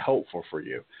very helpful for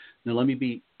you. Now, let me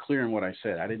be clear in what I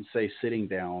said. I didn't say sitting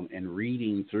down and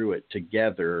reading through it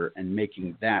together and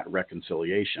making that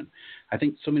reconciliation. I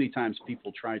think so many times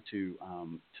people try to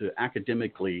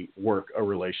academically work a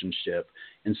relationship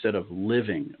instead of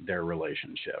living their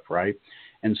relationship, right?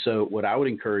 And so what I would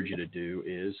encourage you to do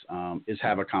is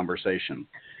have a conversation.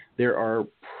 There are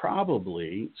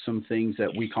probably some things that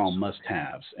we call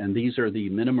must-haves, and these are the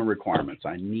minimum requirements.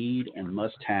 I need and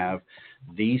must have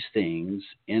these things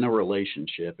in a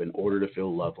relationship in order to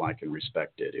feel loved, liked, and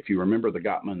respected. If you remember the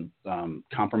Gottman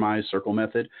compromise circle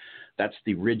method, that's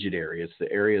the rigid areas,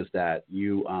 the areas that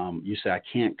you say, I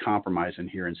can't compromise in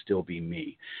here and still be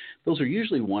me. Those are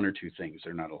usually one or two things.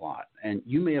 They're not a lot. And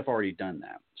you may have already done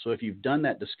that. So if you've done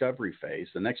that discovery phase,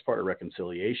 the next part of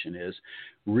reconciliation is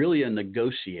really a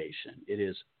negotiation. It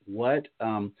is what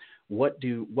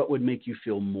would make you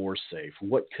feel more safe?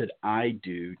 What could I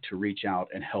do to reach out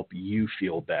and help you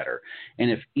feel better? And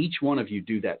if each one of you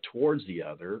do that towards the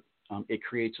other, it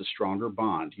creates a stronger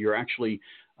bond. You're actually,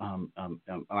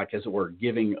 like as it were,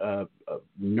 giving a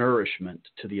nourishment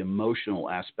to the emotional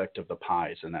aspect of the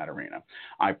pies in that arena.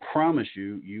 I promise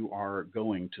you, you are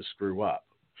going to screw up.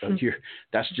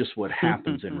 That's just what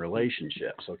happens in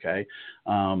relationships, okay?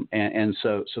 And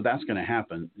so that's going to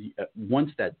happen.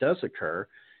 Once that does occur,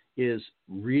 is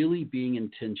really being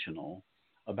intentional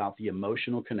about the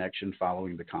emotional connection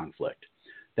following the conflict.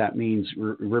 That means,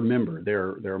 remember,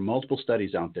 there are multiple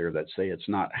studies out there that say it's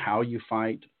not how you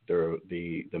fight,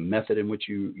 the method in which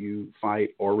you fight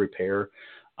or repair,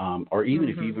 or even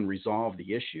if you even resolve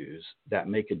the issues that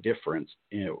make a difference,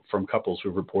 from couples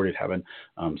who've reported having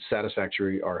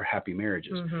satisfactory or happy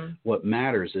marriages. What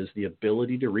matters is the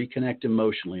ability to reconnect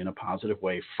emotionally in a positive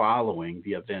way following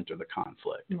the event or the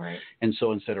conflict. Right. And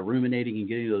so instead of ruminating and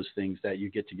getting those things, that you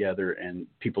get together and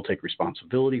people take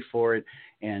responsibility for it,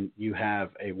 and you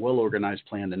have a well-organized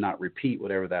plan to not repeat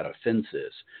whatever that offense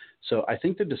is. So I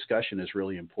think the discussion is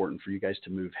really important for you guys to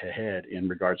move ahead in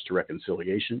regards to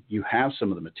reconciliation. You have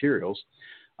some of the materials.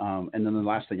 And then the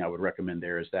last thing I would recommend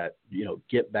there is that,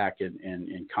 get back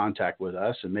in contact with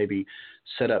us and maybe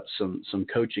set up some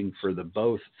coaching for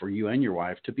for you and your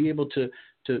wife to be able to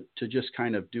just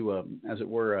kind of do a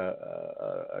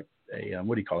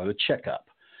checkup.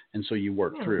 And so you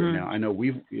work through. Now, I know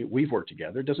we've worked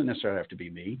together. It doesn't necessarily have to be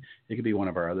me. It could be one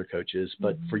of our other coaches.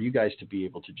 But for you guys to be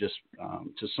able to just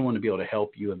someone to be able to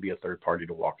help you and be a third party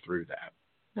to walk through that.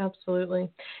 Absolutely.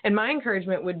 And my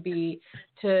encouragement would be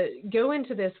to go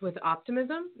into this with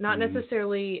optimism, not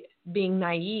necessarily being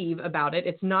naive about it.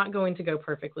 It's not going to go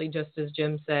perfectly, just as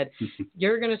Jim said.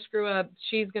 You're going to screw up.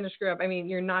 She's going to screw up. I mean,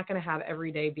 you're not going to have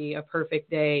every day be a perfect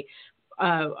day.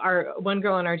 Our one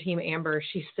girl on our team, Amber,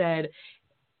 she said,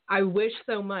 I wish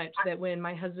so much that when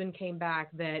my husband came back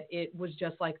that it was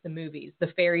just like the movies, the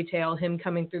fairy tale, him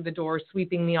coming through the door,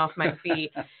 sweeping me off my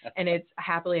feet, and it's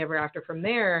happily ever after from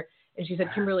there. And she said,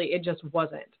 Kimberly, it just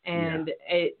wasn't. And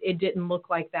it didn't look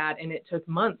like that. And it took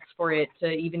months for it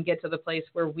to even get to the place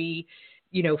where we,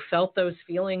 felt those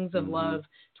feelings of love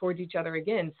towards each other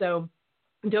again. So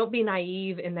don't be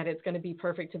naive in that it's going to be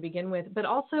perfect to begin with, but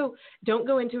also don't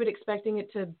go into it expecting it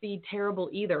to be terrible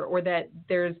either, or that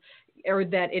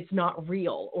it's not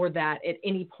real, or that at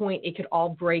any point it could all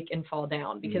break and fall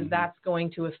down, because that's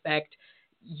going to affect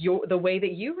the way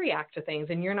that you react to things,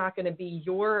 and you're not going to be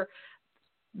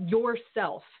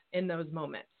yourself in those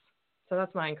moments. So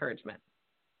that's my encouragement.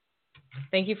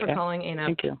 Thank you for calling, Anna.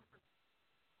 Thank you.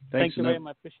 Thanks, Thank you very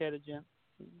much. Appreciate it, Jim.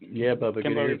 Yeah, Bubba, good to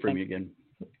hear from you again.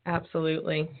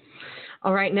 Absolutely.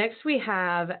 All right. Next we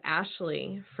have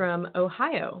Ashley from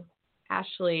Ohio.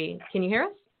 Ashley, can you hear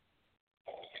us?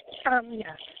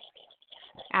 Yes.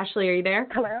 Ashley, are you there?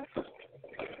 Hello?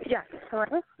 Yes. Hello?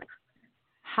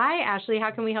 Hi, Ashley. How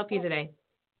can we help you today?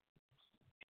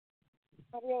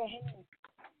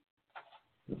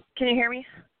 Can you hear me?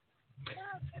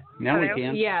 Now we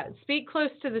can. Yeah. Speak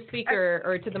close to the speaker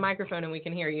or to the microphone and we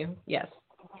can hear you. Yes.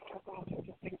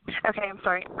 Okay, I'm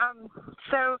sorry.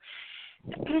 So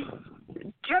do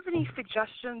you have any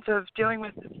suggestions of dealing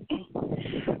with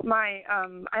I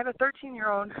have a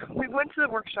 13-year-old. We went to the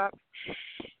workshop,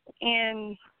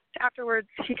 and afterwards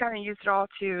he kind of used it all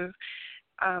to,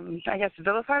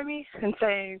 vilify me and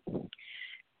say,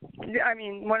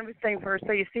 one of the things were,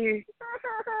 so you see,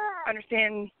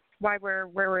 understand why where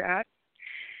we're at.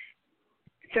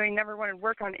 So he never wanted to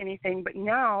work on anything, but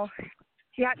now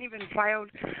he hadn't even filed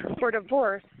for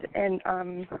divorce, and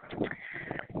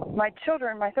my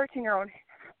children, my 13-year-old,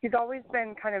 he's always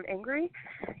been kind of angry,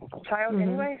 child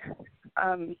anyway.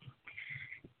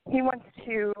 He wants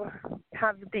to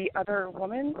have the other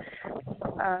woman,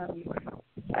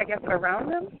 I guess,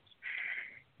 around him.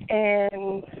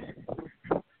 And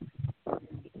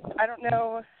I don't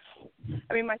know.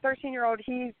 I mean, my 13-year-old,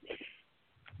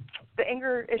 the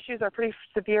anger issues are pretty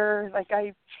severe. Like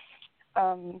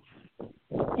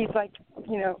he's like,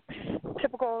 you know,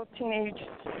 typical teenage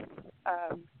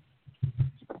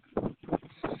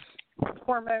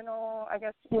hormonal, I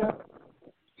guess, you know.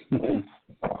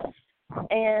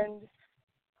 And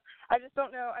I just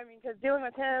don't know. I mean, because dealing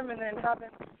with him and then having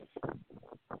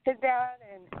his dad,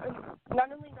 and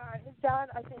not only that, his dad,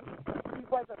 I think he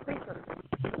was a preacher.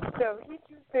 So he's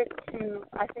too sick to,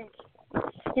 I think,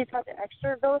 he's had to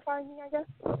extra vilify me, I guess.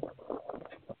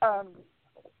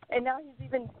 And now he's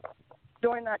even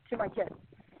doing that to my kids.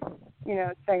 You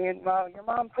know, saying, well, your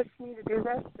mom pushed me to do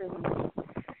this. And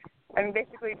I mean,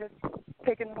 basically just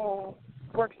taking the whole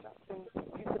workshop and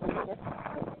using it against me.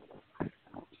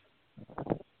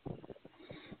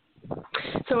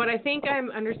 So what I think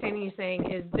I'm understanding you saying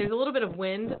is there's a little bit of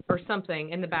wind or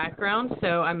something in the background.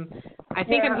 So I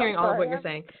think I'm hearing all of what you're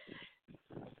saying.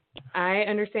 I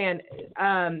understand.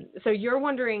 So you're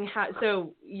wondering how.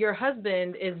 So your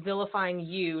husband is vilifying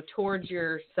you towards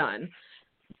your son,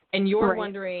 and you're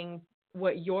wondering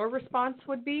what your response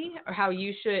would be, or how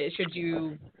you should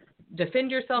you defend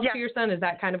yourself to your son? Is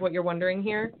that kind of what you're wondering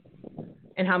here,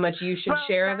 and how much you should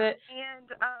share of it?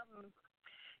 And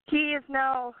he is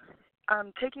now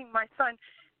taking my son.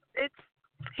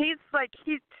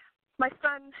 My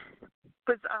son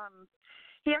was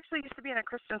he actually used to be in a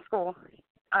Christian school.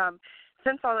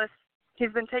 Since all this,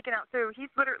 he's been taken out. So he's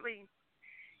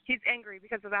angry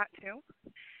because of that too.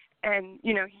 And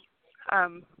you know,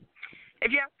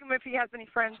 if you ask him if he has any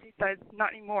friends, he says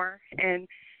not anymore. And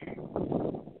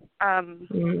I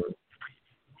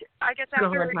guess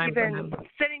after even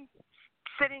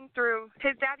sitting through,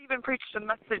 his dad even preached a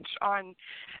message on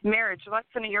marriage less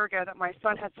than a year ago that my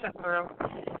son had sat through,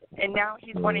 and now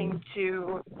he's wanting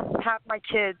to have my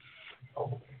kids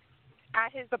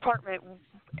at his apartment.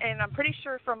 And I'm pretty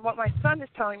sure from what my son is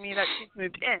telling me that she's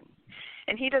moved in,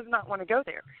 and he does not want to go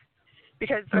there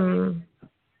because I mean,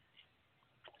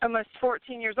 almost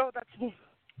 14 years old. That's,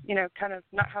 you know, kind of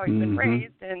not how he's been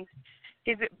raised, and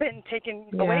he's been taken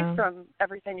away from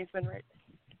everything he's been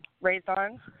raised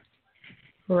on.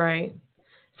 Right.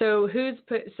 So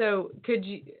could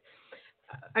you,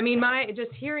 I mean,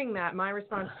 just hearing that, my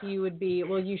response to you would be,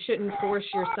 well, you shouldn't force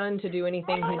your son to do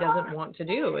anything he doesn't want to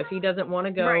do. If he doesn't want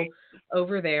to go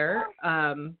over there,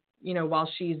 you know, while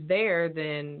she's there,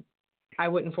 then I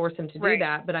wouldn't force him to do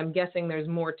that. But I'm guessing there's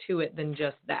more to it than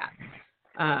just that.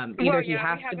 Either he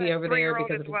has to be over there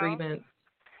because of agreement.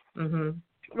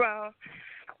 Well,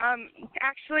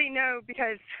 actually, no,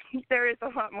 because there is a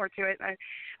lot more to it.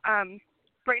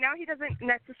 Right now, he doesn't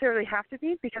necessarily have to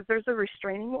be because there's a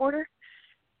restraining order.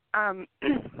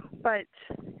 But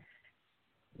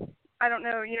I don't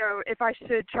know, you know, if I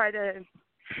should try to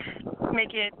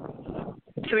make it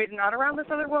so he's not around this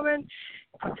other woman.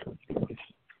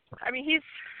 I mean, he's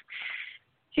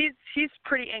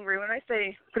pretty angry. When I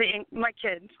say my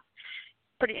kid,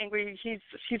 pretty angry. He's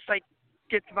like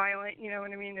gets violent, you know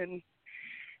what I mean?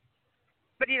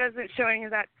 But he doesn't show any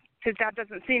of that. His dad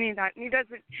doesn't see any of that, and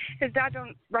his dad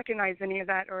don't recognize any of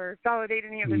that or validate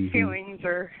any of his feelings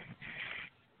or.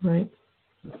 Right.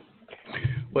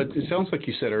 But it sounds like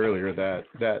you said earlier that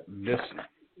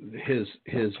his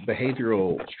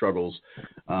behavioral struggles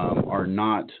are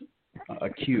not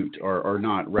acute or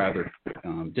not rather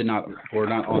were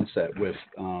not onset with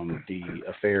the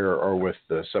affair or with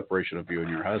the separation of you and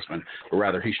your husband, but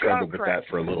rather he struggled with that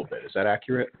for a little bit. Is that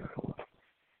accurate?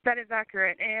 That is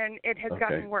accurate, and it has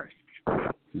gotten worse.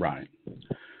 Right.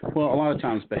 Well, a lot of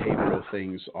times behavioral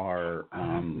things are,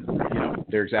 you know,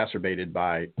 they're exacerbated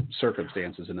by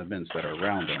circumstances and events that are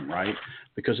around them, right?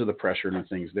 Because of the pressure and the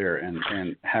things there. And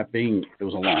it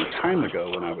was a long time ago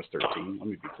when I was 13. Let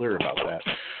me be clear about that.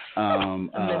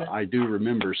 I do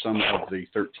remember some of the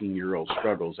 13-year-old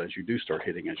struggles as you do start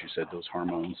hitting, as you said, those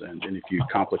hormones. And if you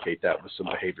complicate that with some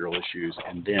behavioral issues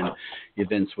and then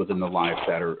events within the life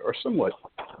that are somewhat,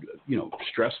 you know,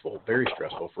 stressful, very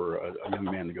stressful for a young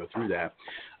man to go through that.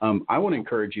 I want to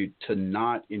encourage you to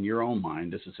not, in your own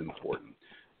mind, this is important,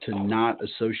 to not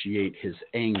associate his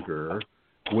anger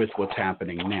with what's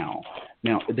happening now.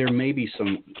 Now, it may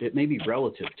be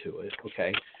relative to it,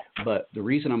 okay? But the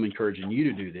reason I'm encouraging you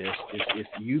to do this is if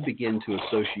you begin to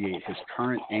associate his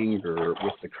current anger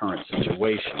with the current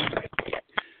situation,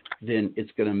 then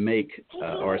it's going to make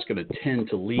or it's going to tend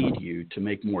to lead you to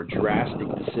make more drastic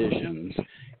decisions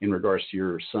in regards to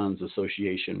your son's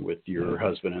association with your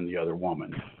husband and the other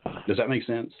woman. Does that make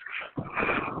sense?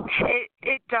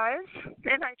 It does,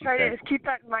 and I try to keep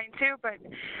that in mind too. But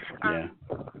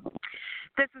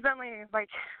this is only like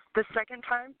the second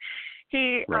time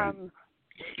he's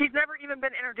never even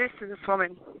been introduced to this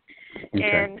woman,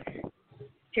 and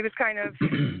he was kind of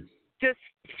just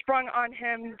sprung on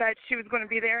him that she was going to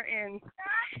be there, and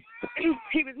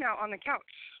he was now on the couch.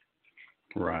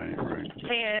 Right.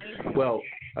 And well,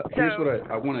 here's what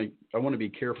I want to be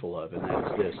careful of, and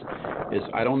that's this: is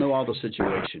I don't know all the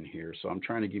situation here, so I'm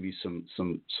trying to give you some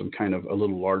kind of a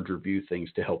little larger view things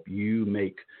to help you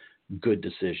make good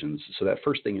decisions. So that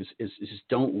first thing is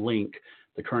don't link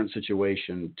the current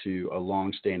situation to a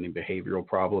long-standing behavioral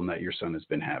problem that your son has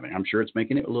been having. I'm sure it's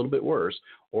making it a little bit worse,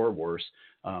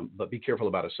 but be careful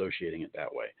about associating it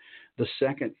that way. The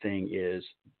second thing is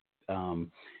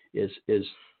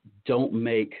don't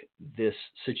make this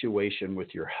situation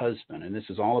with your husband, and this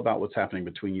is all about what's happening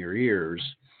between your ears.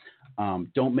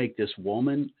 Don't make this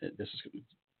woman.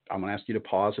 I'm going to ask you to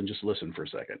pause and just listen for a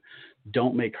second.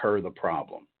 Don't make her the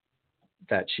problem.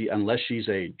 That unless she's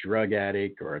a drug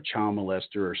addict or a child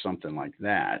molester or something like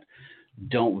that,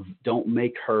 don't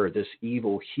make her this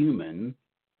evil human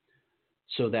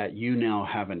so that you now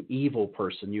have an evil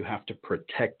person you have to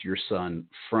protect your son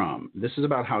from. This is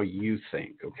about how you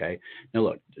think, okay? Now,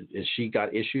 look, has she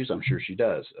got issues? I'm sure she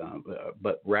does,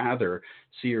 but rather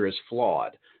see her as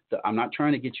flawed. I'm not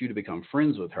trying to get you to become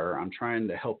friends with her. I'm trying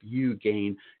to help you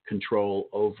gain control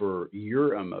over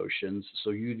your emotions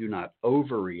so you do not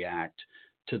overreact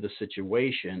to the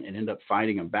situation and end up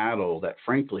fighting a battle that,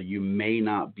 frankly, you may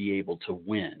not be able to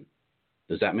win.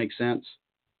 Does that make sense?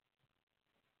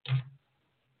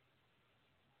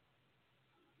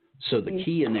 So the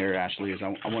key in there, Ashley, is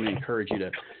I want to encourage you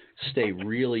to stay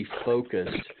really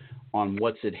focused on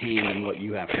what's at hand and what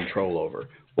you have control over.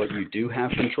 What you do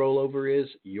have control over is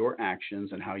your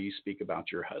actions and how you speak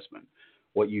about your husband.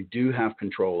 What you do have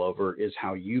control over is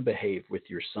how you behave with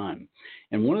your son.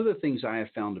 And one of the things I have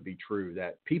found to be true,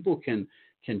 that people can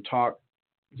talk,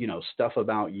 stuff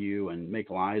about you and make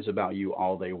lies about you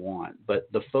all they want,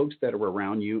 but the folks that are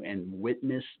around you and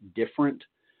witness different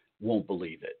won't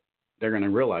believe it. They're going to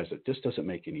realize that this doesn't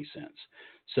make any sense.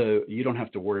 So you don't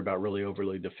have to worry about really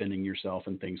overly defending yourself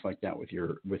and things like that with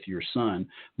your son.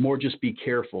 More just be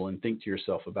careful and think to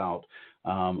yourself about,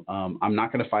 I'm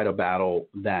not going to fight a battle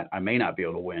that I may not be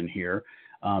able to win here.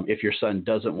 If your son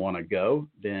doesn't want to go,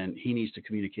 then he needs to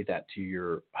communicate that to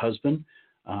your husband.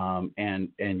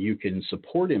 And you can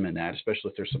support him in that,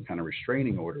 especially if there's some kind of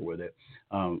restraining order with it.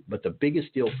 But the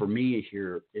biggest deal for me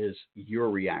here is your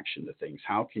reaction to things.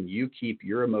 How can you keep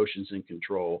your emotions in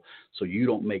control so you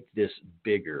don't make this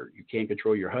bigger? You can't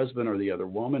control your husband or the other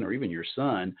woman or even your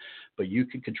son, but you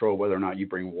can control whether or not you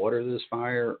bring water to this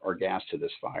fire or gas to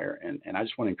this fire. And I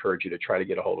just want to encourage you to try to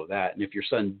get a hold of that. And if your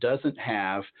son doesn't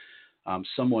have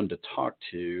someone to talk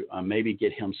to, maybe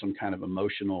get him some kind of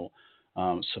emotional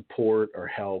support or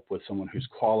help with someone who's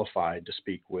qualified to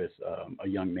speak with a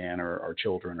young man or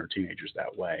children or teenagers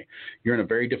that way. You're in a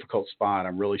very difficult spot.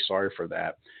 I'm really sorry for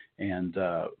that. And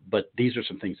but these are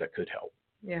some things that could help.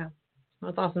 Yeah,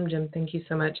 that's awesome, Jim. Thank you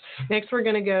so much. Next, we're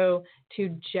going to go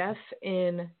to Jeff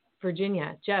in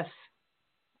Virginia. Jeff,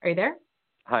 are you there?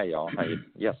 Hi, y'all.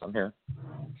 Yes, I'm here.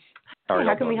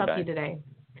 How can we help you today?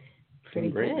 Pretty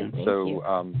great, good. Thank so you.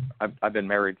 I've been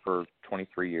married for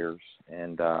 23 years,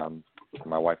 and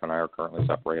my wife and I are currently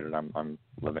separated. I'm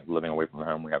living away from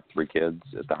home. We have 3 kids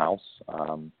at the house.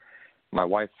 My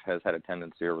wife has had a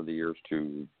tendency over the years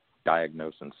to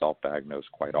diagnose and self-diagnose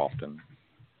quite often.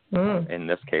 In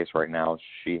this case right now,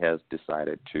 she has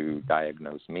decided to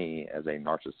diagnose me as a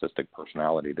narcissistic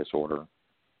personality disorder,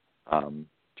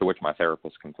 to which my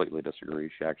therapist completely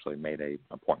disagrees. She actually made an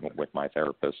appointment with my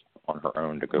therapist on her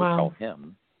own to go tell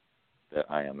him that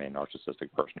I am a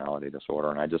narcissistic personality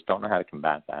disorder, and I just don't know how to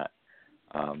combat that.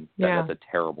 That's a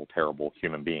terrible, terrible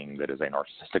human being that is a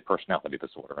narcissistic personality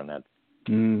disorder, and that's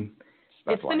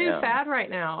it's the new fad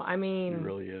right now. I mean, it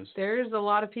really is. There's a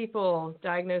lot of people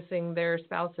diagnosing their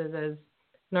spouses as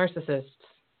narcissists.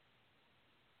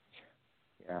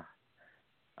 Yeah,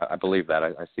 I believe that.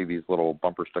 I see these little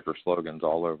bumper sticker slogans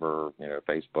all over,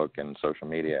 Facebook and social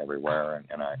media everywhere,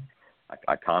 and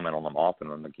I comment on them often.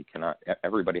 I'm like, you cannot.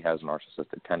 Everybody has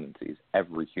narcissistic tendencies.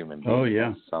 Every human being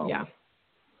has some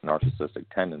narcissistic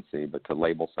tendency, but to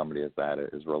label somebody as that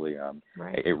is really a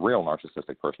real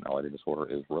narcissistic personality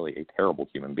disorder is really a terrible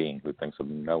human being who thinks of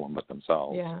no one but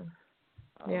themselves. Yeah.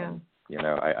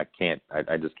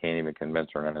 I just can't even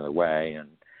convince her in any other way. And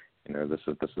This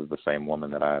is the same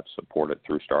woman that I have supported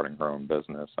through starting her own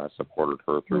business. I supported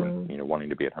her through wanting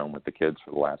to be at home with the kids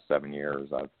for the last 7 years.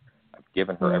 I've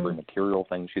given her every material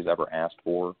thing she's ever asked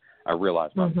for. I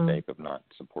realized my mistake of not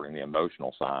supporting the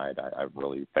emotional side. I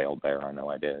really failed there. I know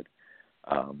I did.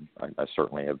 I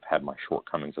certainly have had my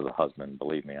shortcomings as a husband.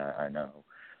 Believe me, I know.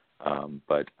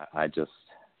 But I'm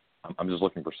just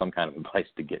looking for some kind of advice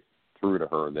to get through to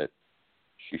her that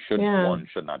she one,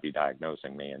 should not be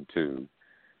diagnosing me, and two,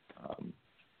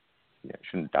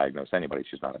 shouldn't diagnose anybody.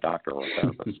 She's not a doctor or a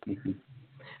therapist.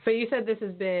 But you said this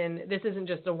isn't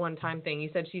just a one-time thing. You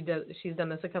said she's done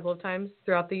this a couple of times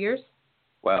throughout the years?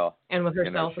 Well, and with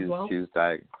herself as well?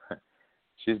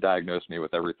 She's diagnosed me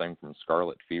with everything from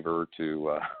scarlet fever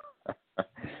to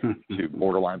to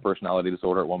borderline personality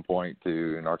disorder at one point,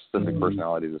 to narcissistic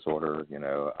personality disorder.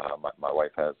 My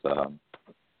wife has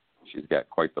she's got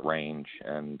quite the range,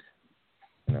 and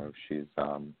she's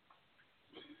a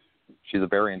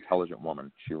very intelligent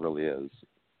woman. She really is.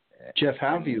 Jeff,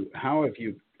 how have you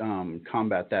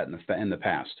combat that in the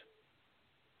past?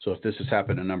 So if this has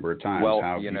happened a number of times, how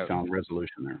have you found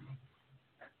resolution there?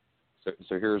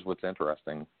 So here's what's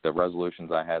interesting. The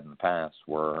resolutions I had in the past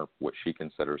were what she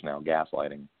considers now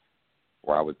gaslighting,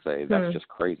 where I would say that's just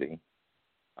crazy.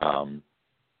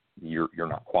 You're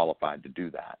not qualified to do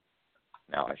that.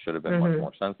 Now, I should have been much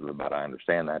more sensitive about it. I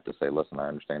understand that, to say, listen, I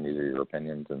understand these are your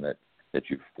opinions and that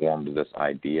you've formed this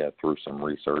idea through some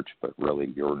research, but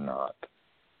really you're not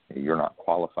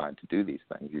qualified to do these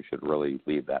things. You should really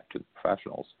leave that to the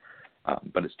professionals.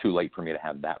 But it's too late for me to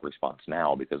have that response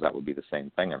now, because that would be the same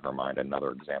thing in her mind,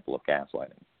 another example of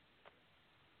gaslighting.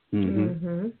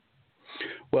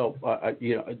 Well,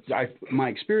 my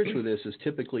experience with this is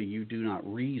typically you do not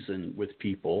reason with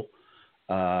people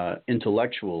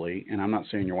intellectually, and I'm not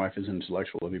saying your wife is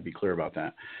intellectual, let me be clear about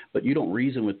that, but you don't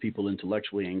reason with people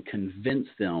intellectually and convince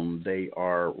them they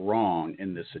are wrong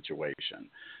in this situation.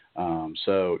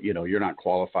 So you're not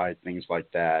qualified, things like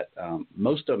that.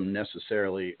 Most of them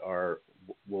necessarily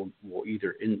will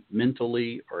either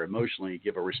mentally or emotionally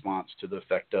give a response to the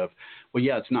effect of, well,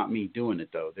 yeah, it's not me doing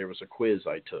it though. There was a quiz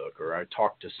I took, or I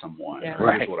talked to someone,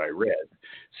 or here's what I read.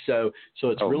 So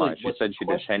it's really. She said she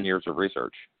did 10 years of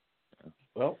research.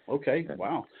 Well, okay,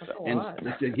 wow,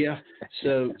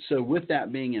 So with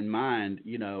that being in mind,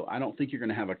 I don't think you're going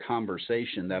to have a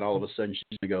conversation that all of a sudden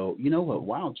she's going to go, you know what,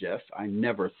 wow, Jeff, I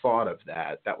never thought of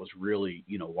that. That was really,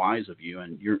 wise of you,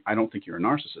 and I don't think you're a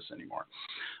narcissist anymore.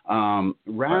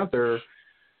 Rather,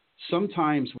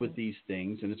 sometimes with these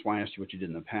things, and it's why I asked you what you did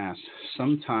in the past.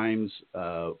 Sometimes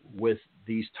with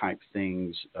these type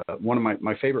things, one of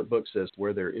my favorite books says,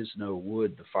 "Where there is no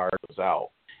wood, the fire goes out."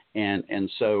 And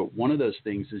so one of those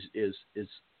things is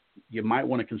you might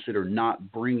want to consider not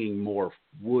bringing more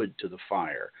wood to the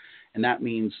fire. And that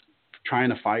means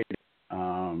trying to fight it,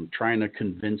 trying to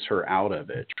convince her out of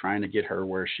it, trying to get her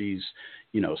where she's,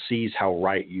 sees how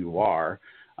right you are,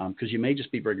 because you may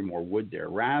just be bringing more wood there.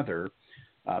 Rather,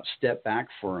 step back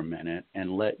for a minute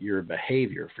and let your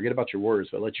behavior, forget about your words,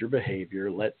 but let your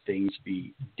behavior, let things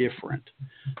be different.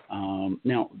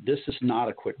 Now, this is not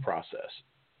a quick process.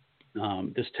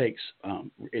 This takes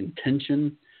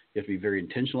intention. You have to be very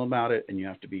intentional about it, and you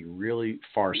have to be really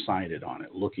far-sighted on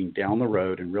it, looking down the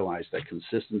road and realize that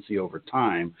consistency over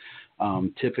time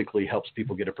typically helps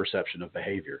people get a perception of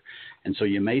behavior. And so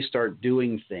you may start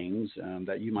doing things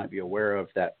that you might be aware of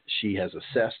that she has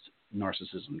assessed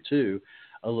narcissism to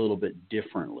a little bit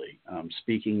differently,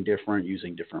 speaking different,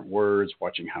 using different words,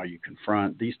 watching how you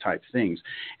confront, these type things.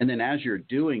 And then as you're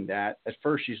doing that, at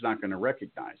first she's not going to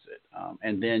recognize it.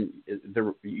 And then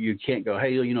you can't go,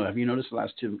 hey, have you noticed the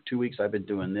last two weeks I've been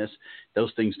doing this?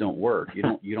 Those things don't work.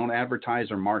 You don't advertise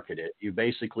or market it. You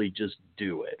basically just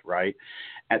do it, right?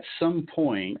 At some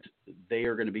point, they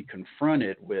are going to be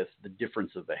confronted with the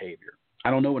difference of behavior. I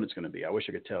don't know what it's going to be. I wish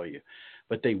I could tell you,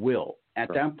 but they will.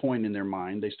 At that point in their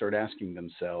mind, they start asking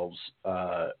themselves,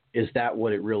 is that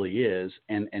what it really is?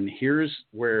 And here's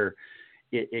where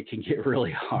it can get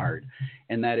really hard.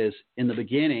 And that is, in the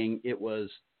beginning,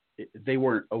 they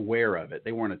weren't aware of it.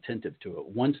 They weren't attentive to it.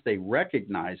 Once they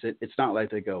recognize it, it's not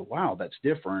like they go, wow, that's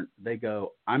different. They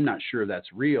go, I'm not sure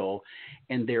that's real.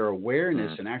 And their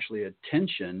awareness and actually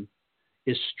attention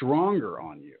is stronger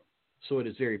on you. So it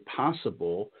is very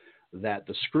possible that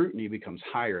the scrutiny becomes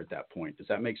higher at that point. Does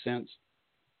that make sense?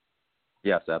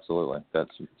 Yes, absolutely.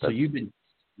 So you've been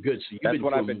good. So you've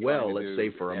been doing well, let's say,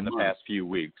 for a month. In the past few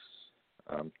weeks.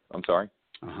 I'm sorry?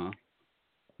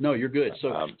 No, you're good.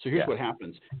 So here's what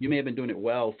happens. You may have been doing it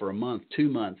well for a month, 2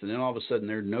 months, and then all of a sudden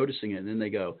they're noticing it, and then they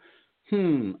go,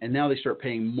 And now they start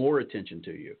paying more attention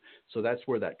to you. So that's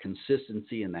where that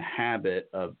consistency and the habit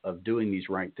of doing these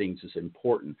right things is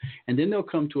important. And then they'll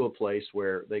come to a place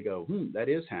where they go, that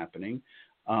is happening.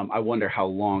 I wonder how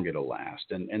long it'll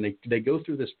last. And they go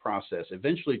through this process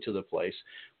eventually to the place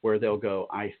where they'll go,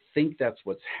 I think that's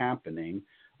what's happening.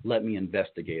 Let me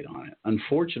investigate on it.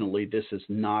 Unfortunately, this is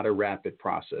not a rapid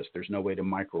process. There's no way to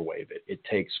microwave it. It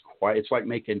takes it's like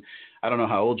making, I don't know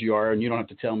how old you are and you don't have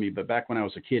to tell me, but back when I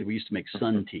was a kid, we used to make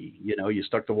sun tea. You know, you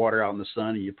stuck the water out in the sun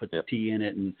and you put the tea in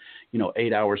it and,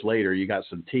 8 hours later you got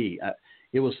some tea.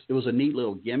 It was a neat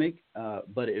little gimmick,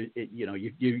 but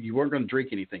you weren't going to drink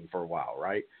anything for a while,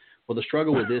 right? Well, the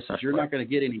struggle with this is you're not going to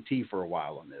get any tea for a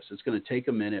while on this. It's going to take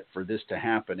a minute for this to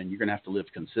happen, and you're going to have to live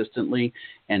consistently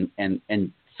and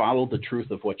follow the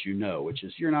truth of what you know, which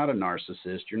is you're not a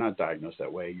narcissist. You're not diagnosed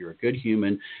that way. You're a good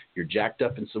human. You're jacked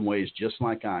up in some ways just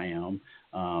like I am.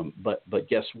 But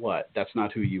guess what? That's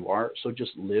not who you are. So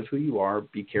just live who you are.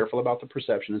 Be careful about the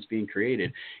perception that's being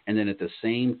created. And then at the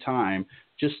same time,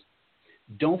 just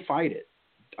don't fight it.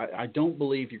 I don't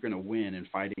believe you're going to win in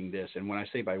fighting this. And when I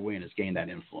say by win, is gain that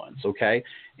influence, okay?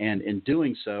 And in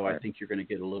doing so, I think you're going to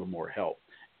get a little more help.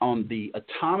 On the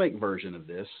atomic version of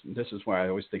this is why I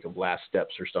always think of last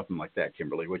steps or something like that,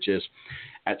 Kimberly, which is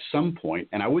at some point,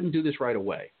 and I wouldn't do this right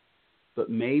away, but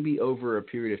maybe over a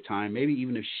period of time, maybe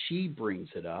even if she brings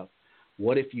it up,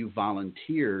 what if you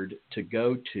volunteered to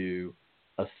go to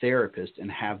a therapist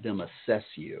and have them assess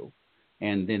you?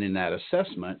 And then in that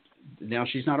assessment, now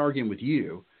she's not arguing with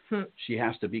you. She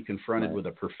has to be confronted with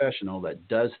a professional that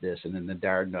does this and then the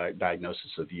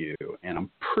diagnosis of you. And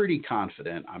I'm pretty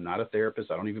confident. I'm not a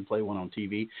therapist. I don't even play one on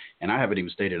TV. And I haven't even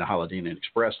stayed at a Holiday Inn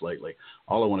Express lately.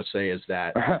 All I want to say is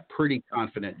that I'm pretty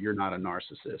confident you're not a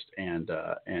narcissist. And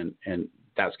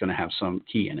that's going to have some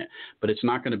key in it. But it's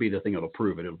not going to be the thing that'll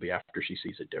prove it. It'll be after she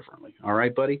sees it differently. All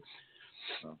right, buddy?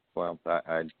 Well,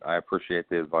 I appreciate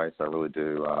the advice. I really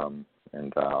do.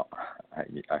 And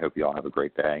I hope you all have a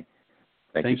great day.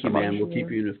 Thank you so much. Man. We'll keep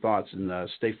you in your thoughts and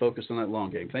stay focused on that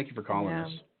long game. Thank you for calling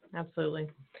us. Absolutely.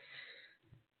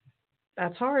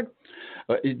 That's hard.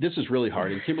 This is really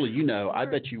hard. And Kimberly, I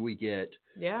bet you we get.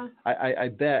 Yeah. I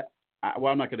bet.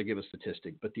 I'm not going to give a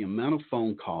statistic, but the amount of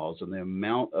phone calls and the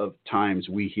amount of times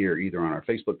we hear either on our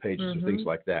Facebook pages or things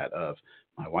like that of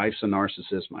my wife's a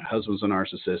narcissist, my husband's a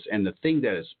narcissist. And the thing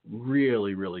that is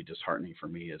really, really disheartening for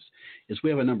me is we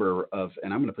have a number of,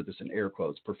 and I'm going to put this in air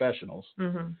quotes, professionals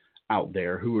out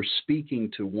there who are speaking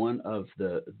to one of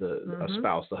the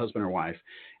spouse, the husband or wife,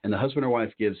 and the husband or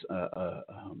wife gives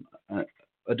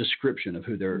a description of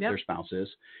who their spouse is,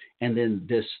 and then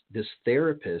this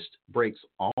therapist breaks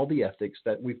all the ethics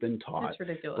that we've been taught. That's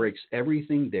ridiculous. Breaks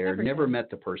everything there, never met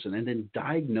the person, and then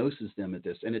diagnoses them at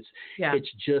this, and it's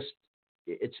just.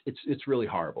 It's really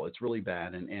horrible. It's really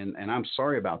bad. And I'm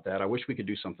sorry about that. I wish we could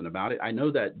do something about it. I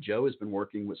know that Joe has been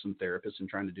working with some therapists and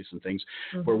trying to do some things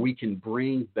where we can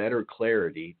bring better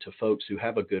clarity to folks who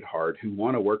have a good heart, who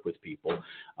want to work with people.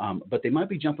 But they might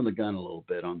be jumping the gun a little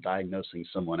bit on diagnosing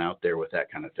someone out there with that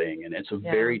kind of thing. And it's a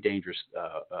very dangerous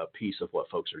piece of what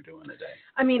folks are doing today.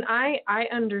 I mean, I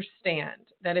understand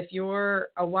that if you're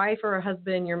a wife or a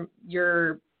husband,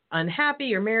 you're unhappy,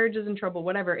 your marriage is in trouble,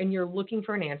 whatever, and you're looking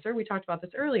for an answer. We talked about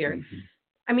this earlier.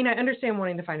 I mean, I understand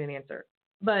wanting to find an answer,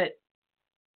 but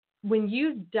when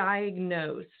you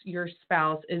diagnose your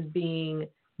spouse as being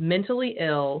mentally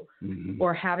ill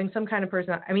or having some kind of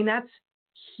personality, I mean, that's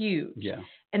huge. Yeah.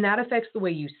 And that affects the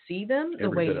way you see them, the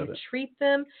way you treat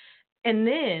them. And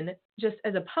then just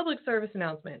as a public service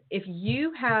announcement, if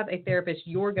you have a therapist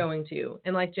you're going to,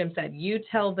 and like Jim said, you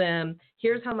tell them,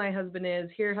 here's how my husband is,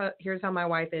 here's how my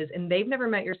wife is, and they've never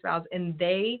met your spouse, and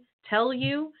they tell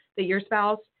you that your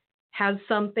spouse has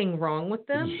something wrong with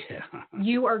them,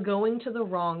 you are going to the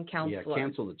wrong counselor. Yeah,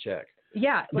 cancel the check.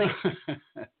 Yeah, like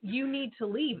you need to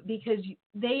leave because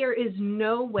there is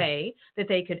no way that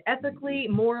they could ethically,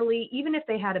 morally, even if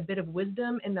they had a bit of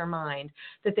wisdom in their mind,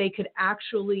 that they could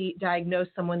actually diagnose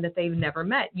someone that they've never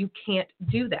met. You can't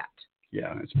do that.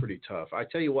 Yeah, it's pretty tough. I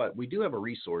tell you what, we do have a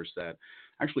resource that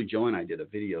actually Joe and I did a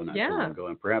video not so long ago,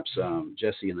 and perhaps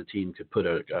Jesse and the team could put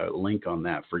a link on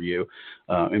that for you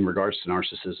in regards to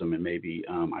narcissism. And maybe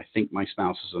I think my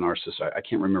spouse is a narcissist. I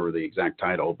can't remember the exact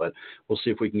title, but we'll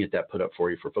see if we can get that put up for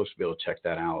you for folks to be able to check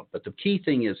that out. But the key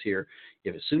thing is here,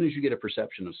 if as soon as you get a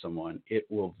perception of someone, it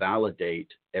will validate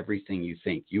everything you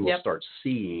think. You will start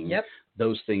seeing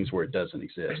those things where it doesn't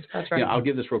exist. That's right. I'll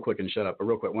give this real quick and shut up. But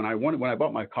real quick, when I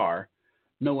bought my car,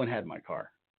 no one had my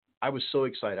car. I was so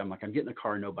excited. I'm like, I'm getting a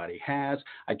car nobody has.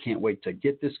 I can't wait to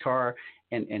get this car.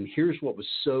 And here's what was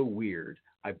so weird.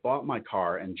 I bought my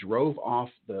car and drove off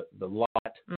the lot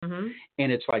Mm-hmm.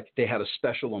 And it's like they had a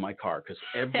special on my car because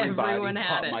everybody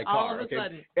bought my car. All of a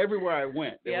sudden. Everywhere I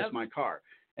went, there was my car.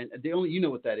 And you know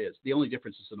what that is. The only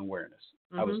difference is an awareness.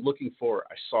 Mm-hmm. I was looking for it,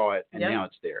 I saw it, and now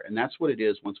it's there. And that's what it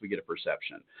is once we get a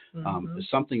perception.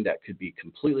 Something that could be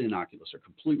completely innocuous or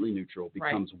completely neutral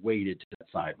becomes weighted to that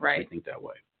side once we think that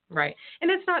way. Right. And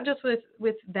it's not just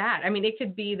with that. I mean, it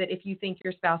could be that if you think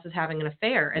your spouse is having an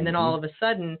affair and then all of a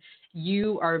sudden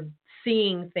you are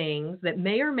seeing things that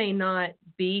may or may not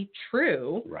be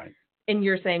true. Right. And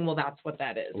you're saying, well, that's what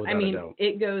that is. I mean,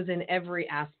 it goes in every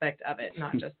aspect of it,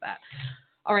 not just that.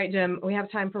 All right, Jim, we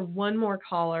have time for one more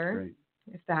caller, Great.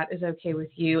 If that is okay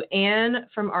with you. Ann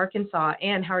from Arkansas.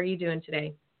 Ann, how are you doing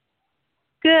today?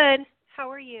 Good. How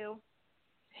are you?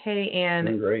 Hey, Ann.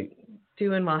 Doing great.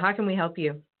 Doing well. How can we help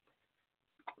you?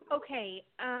 Okay.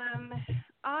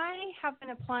 I have been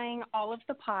applying all of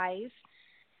the pies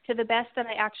to the best that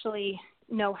I actually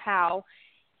know how.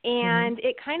 And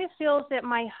it kind of feels that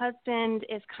my husband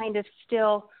is kind of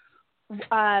still,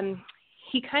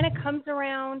 he kind of comes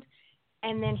around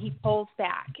and then he pulls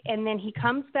back. And then he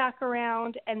comes back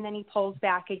around and then he pulls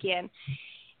back again.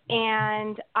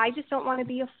 And I just don't want to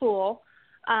be a fool.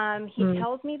 He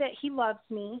tells me that he loves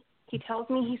me. He tells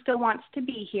me he still wants to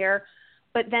be here.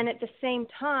 But then at the same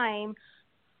time,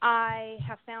 I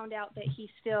have found out that he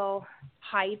still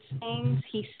hides things.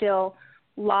 He still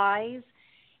lies.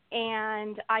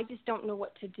 And I just don't know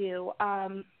what to do.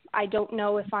 I don't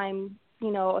know if I'm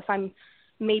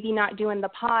maybe not doing the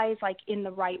pies like in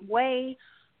the right way.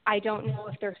 I don't know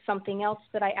if there's something else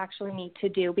that I actually need to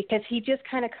do because he just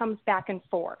kind of comes back and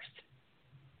forth.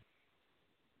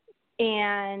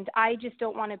 And I just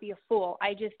don't want to be a fool.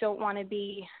 I just don't want to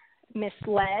be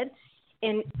misled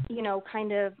in,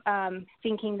 kind of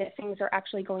thinking that things are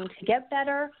actually going to get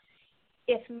better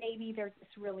if maybe they're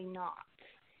just really not.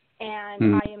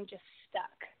 And I am just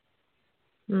stuck.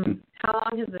 How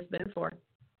long has this been for?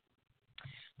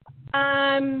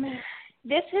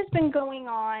 This has been going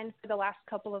on for the last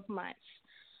couple of months.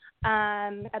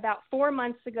 About 4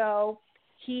 months ago,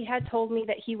 he had told me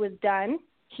that he was done.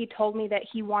 He told me that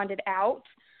he wanted out.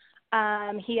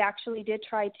 He actually did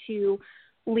try to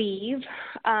leave.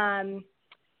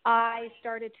 I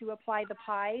started to apply the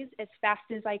pies as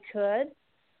fast as I could.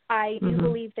 I do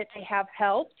believe that they have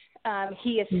helped.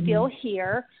 He is still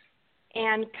here.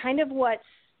 And kind of what's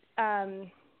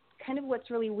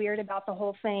really weird about the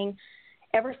whole thing,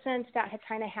 ever since that had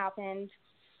kind of happened,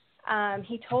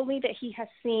 he told me that he has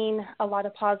seen a lot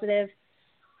of positive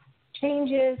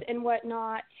changes and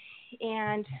whatnot.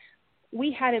 And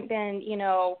we hadn't been,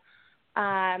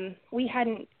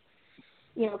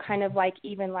 kind of like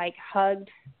even like hugged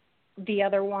the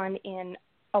other one in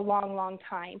a long, long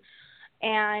time.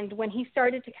 And when he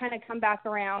started to kind of come back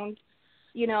around,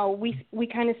 we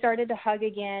kind of started to hug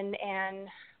again. And,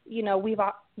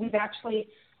 we've actually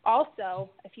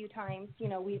also a few times,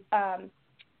 we've kind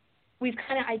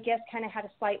of, I guess, kind of had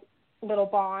a slight little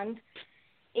bond.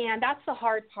 And that's the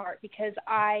hard part because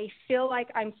I feel like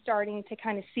I'm starting to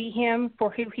kind of see him for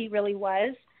who he really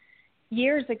was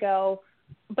years ago,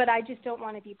 but I just don't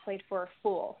want to be played for a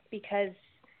fool because,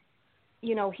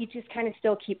 he just kind of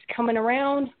still keeps coming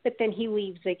around, but then he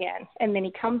leaves again. And then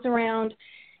he comes around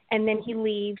and then he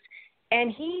leaves.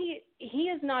 And he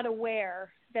is not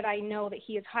aware that I know that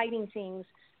he is hiding things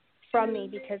from me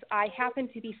because I happen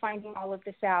to be finding all of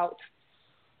this out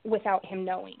without him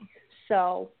knowing.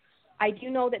 So I do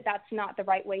know that that's not the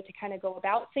right way to kind of go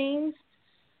about things,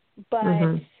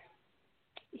 but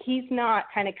he's not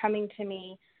kind of coming to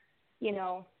me,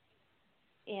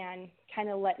 and kind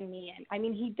of letting me in. I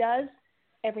mean, he does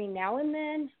every now and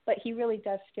then, but he really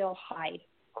does still hide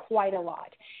quite a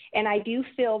lot. And I do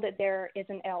feel that there is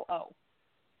an LO.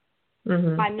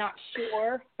 I'm not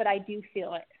sure, but I do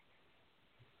feel it.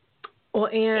 Well,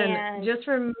 and just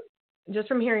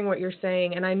from hearing what you're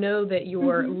saying, and I know that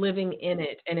you're living in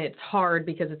it, and it's hard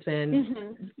because it's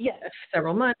been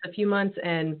several months, a few months,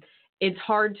 and it's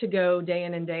hard to go day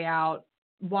in and day out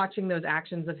watching those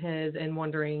actions of his and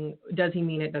wondering, does he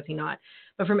mean it, does he not?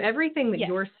 But from everything that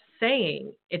you're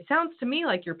saying, it sounds to me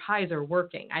like your pies are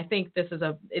working. I think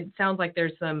it sounds like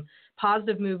there's some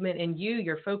positive movement in you.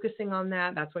 You're focusing on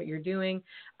that. That's what you're doing.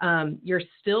 You're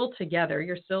still together.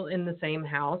 You're still in the same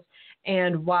house.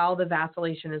 And while the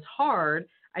vacillation is hard,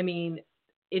 I mean,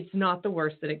 it's not the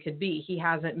worst that it could be. He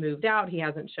hasn't moved out. He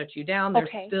hasn't shut you down. There's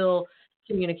still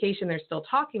communication. They're still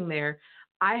talking there.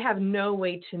 I have no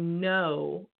way to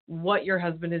know what your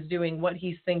husband is doing, what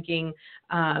he's thinking,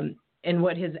 and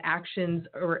what his actions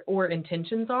or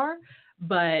intentions are.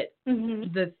 But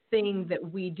the thing that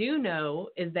we do know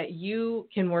is that you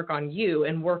can work on you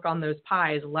and work on those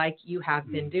pies like you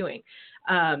have been doing.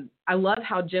 I love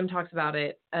how Jim talks about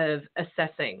it, of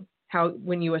assessing how,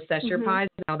 when you assess your pies,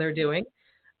 how they're doing.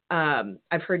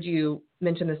 I've heard you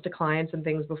mention this to clients and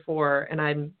things before, and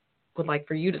I would like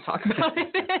for you to talk about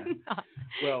it.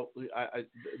 Well,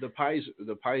 the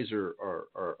pies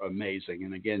are amazing.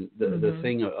 And again, the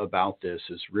thing about this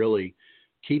is really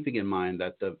keeping in mind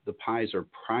that the pies are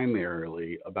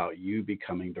primarily about you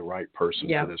becoming the right person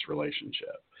for this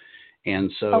relationship.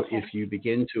 And so if you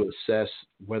begin to assess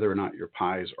whether or not your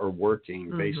pies are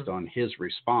working based on his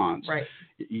response,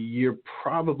 you're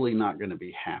probably not going to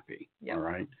be happy. All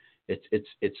right.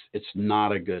 It's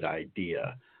not a good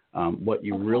idea. What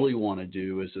you really want to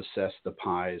do is assess the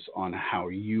pies on how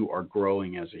you are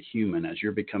growing as a human, as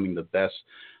you're becoming the best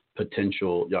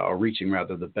potential, or reaching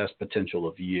rather the best potential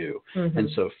of you. And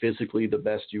so physically the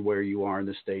best you where you are in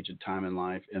this stage of time in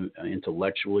life, and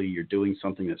intellectually you're doing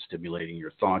something that's stimulating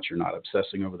your thoughts, you're not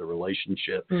obsessing over the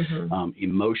relationship.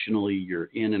 Emotionally you're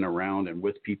in and around and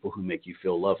with people who make you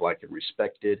feel loved, liked, and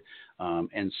respected.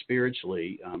 And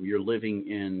spiritually you're living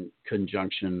in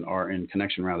conjunction, or in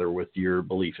connection rather, with your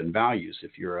belief and values.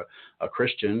 If you're a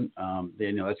Christian,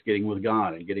 then that's getting with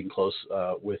God and getting close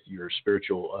with your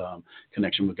spiritual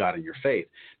connection with God and your faith.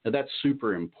 Now that's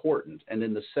super important. And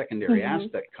then the secondary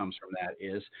aspect comes from that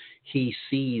is he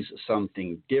sees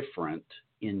something different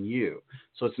in you.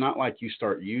 So it's not like you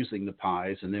start using the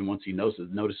pies and then once he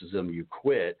notices them, you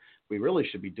quit. We really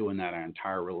should be doing that our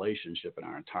entire relationship and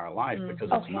our entire life, because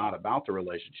it's not about the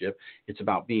relationship. It's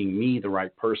about being me, the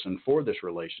right person for this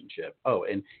relationship. Oh,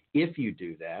 and if you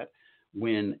do that,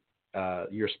 when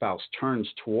your spouse turns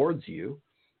towards you,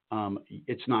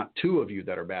 it's not two of you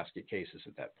that are basket cases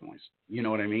at that point. You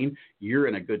know what I mean? You're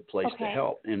in a good place to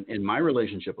help. And in my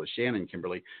relationship with Shannon,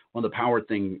 Kimberly, one of the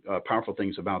powerful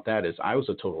things about that is I was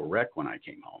a total wreck when I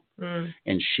came home.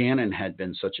 And Shannon had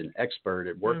been such an expert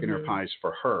at working her pies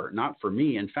for her, not for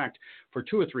me. In fact, for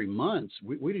 2 or 3 months,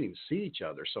 we didn't even see each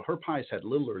other. So her pies had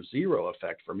little or zero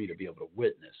effect for me to be able to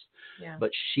witness.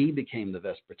 But she became the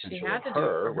best potential of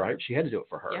her, right? She had to do it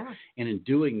for her. And in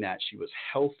doing that, she was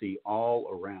healthy all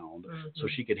around, so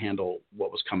she could handle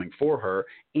what was coming for her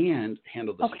and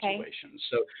handle the situation.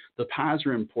 So the pies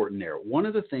are important there. One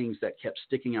of the things that kept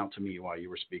sticking out to me while you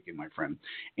were speaking, my friend,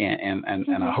 and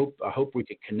I hope we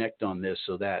could connect on this,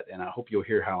 so that, and I hope you'll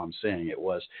hear how I'm saying it,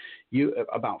 was you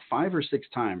about 5 or 6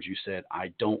 times you said,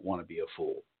 I don't want to be a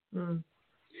fool.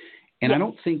 And I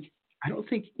don't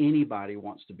think anybody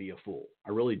wants to be a fool. I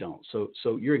really don't.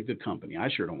 So you're in good company. I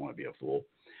sure don't want to be a fool.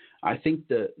 I think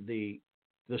the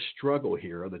struggle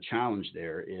here, or the challenge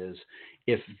there, is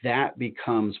if that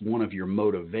becomes one of your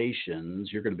motivations,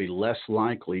 you're going to be less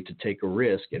likely to take a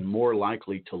risk and more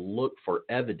likely to look for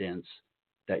evidence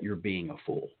that you're being a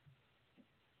fool.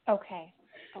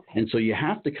 And so you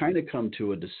have to kind of come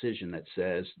to a decision that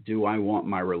says, do I want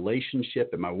my relationship?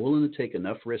 Am I willing to take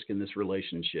enough risk in this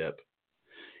relationship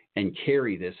and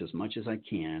carry this as much as I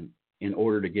can in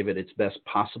order to give it its best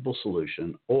possible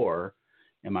solution? Or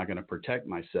am I going to protect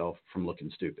myself from looking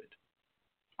stupid?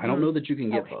 I don't know that you can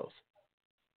get both.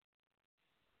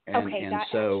 And that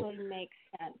so, actually makes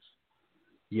sense.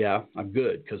 Yeah, I'm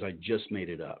good, because I just made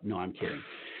it up. No, I'm kidding.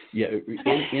 Yeah,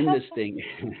 in this thing,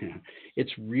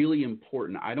 it's really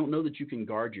important. I don't know that you can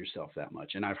guard yourself that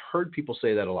much. And I've heard people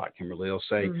say that a lot, Kimberly. They'll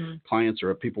say, clients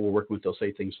or people we're working with, they'll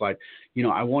say things like,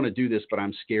 I want to do this, but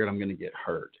I'm scared I'm going to get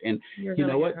hurt. And you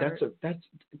know what? That's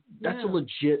a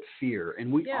legit fear.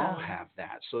 And we all have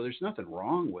that. So there's nothing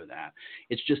wrong with that.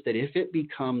 It's just that if it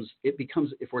becomes,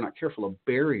 if we're not careful, a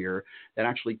barrier that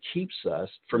actually keeps us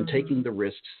from taking the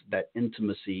risks that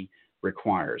intimacy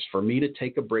requires. For me to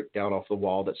take a brick down off the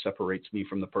wall that separates me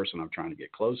from the person I'm trying to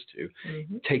get close to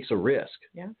takes a risk.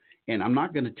 And I'm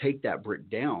not going to take that brick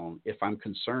down if I'm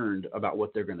concerned about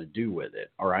what they're going to do with it.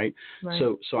 All right.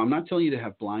 So I'm not telling you to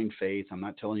have blind faith. I'm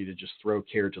not telling you to just throw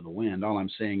care to the wind. All I'm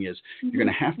saying is you're going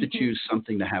to have to choose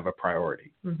something to have a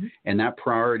priority. And that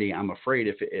priority, I'm afraid,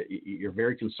 if you're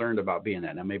very concerned about being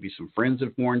that. Now, maybe some friends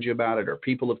have warned you about it, or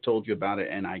people have told you about it,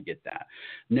 and I get that.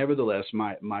 Nevertheless,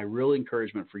 my real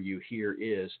encouragement for you here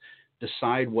is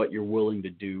decide what you're willing to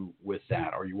do with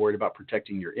that. Are you worried about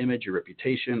protecting your image, your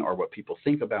reputation, or what people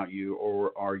think about you?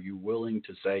 Or are you willing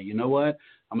to say, you know what,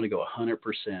 I'm going to go 100%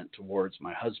 towards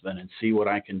my husband and see what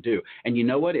I can do. And you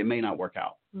know what, it may not work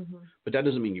out, but that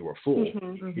doesn't mean you were a fool.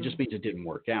 It just means it didn't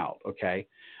work out. Okay.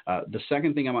 The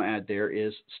second thing I'm going to add there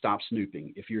is stop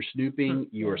snooping. If you're snooping,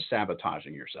 you are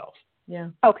sabotaging yourself.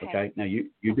 Okay. Now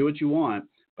you do what you want,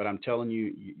 but I'm telling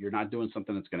you, you're not doing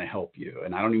something that's going to help you.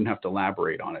 And I don't even have to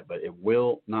elaborate on it, but it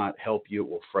will not help you. It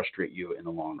will frustrate you in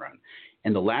the long run.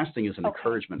 And the last thing is an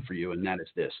encouragement for you, and that is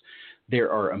this.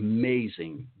 There are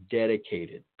amazing,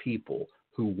 dedicated people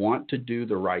who want to do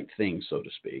the right thing, so to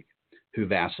speak, who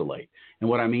vacillate. And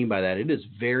what I mean by that, it is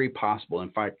very possible, in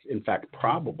fact,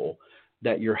 probable,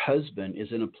 that your husband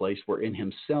is in a place where in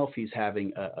himself he's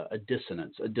having a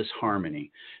dissonance, a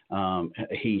disharmony.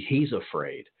 He's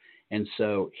afraid. And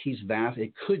so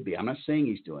it could be, I'm not saying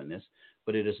he's doing this,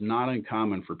 but it is not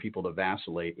uncommon for people to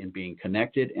vacillate in being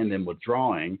connected and then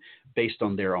withdrawing based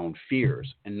on their own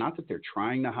fears. And not that they're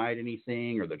trying to hide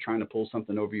anything or they're trying to pull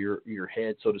something over your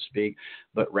head, so to speak,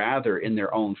 but rather in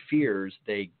their own fears,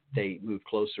 they move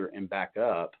closer and back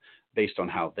up based on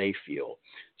how they feel.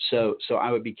 So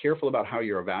I would be careful about how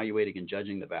you're evaluating and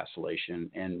judging the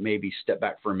vacillation, and maybe step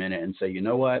back for a minute and say, you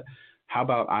know what, how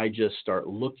about I just start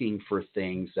looking for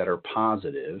things that are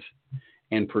positive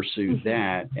and pursue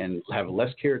that, and have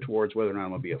less care towards whether or not I'm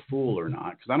going to be a fool or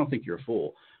not, because I don't think you're a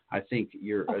fool. I think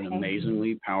you're an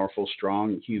amazingly powerful,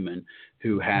 strong human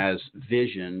who has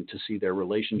vision to see their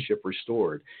relationship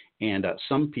restored. And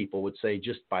some people would say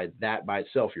just by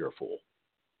itself, you're a fool.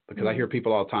 Because I hear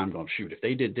people all the time going, shoot, if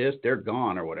they did this, they're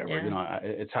gone or whatever. Yeah. You know,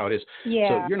 it's how it is. Yeah.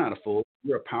 So you're not a fool.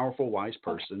 You're a powerful, wise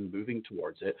person moving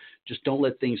towards it. Just don't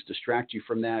let things distract you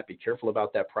from that. Be careful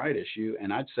about that pride issue.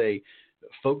 And I'd say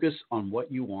focus on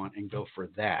what you want and go for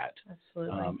that.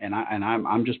 Absolutely. And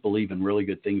I'm just believing really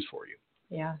good things for you.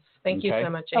 Yes. Thank you so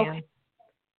much, Ann.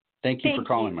 Thank you for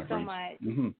calling, my friend.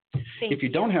 Mm-hmm. If you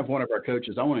don't have one of our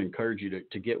coaches, I want to encourage you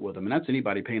to get with them. And that's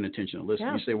anybody paying attention and listening.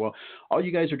 Yeah. You say, well, all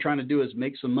you guys are trying to do is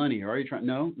make some money. Or are you trying?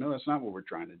 No, that's not what we're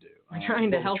trying to do. We're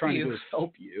trying to help you. What we're trying to do is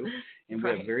help you. And we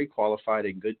have very qualified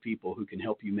and good people who can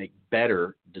help you make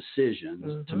better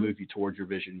decisions to move you towards your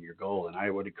vision and your goal. And I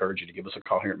would encourage you to give us a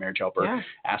call here at Marriage Helper,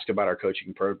 ask about our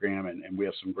coaching program. And we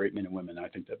have some great men and women. I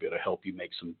think they'll be able to help you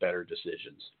make some better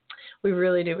decisions. We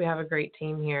really do. We have a great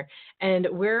team here. And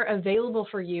we're available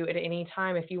for you at any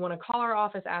time. If you want to call our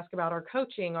office, ask about our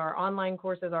coaching, our online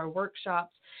courses, our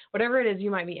workshops, whatever it is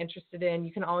you might be interested in,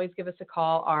 you can always give us a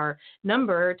call. Our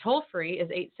number, toll free,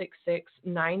 is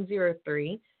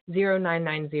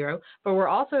 866-903-0990. But we're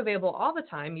also available all the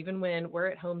time, even when we're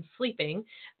at home sleeping,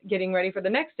 getting ready for the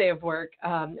next day of work.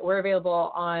 We're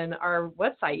available on our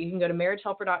website. You can go to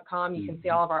marriagehelper.com. You can see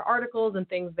all of our articles and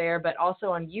things there, but also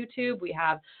on YouTube. We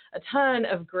have a ton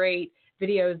of great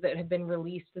videos that have been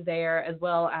released there, as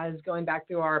well as going back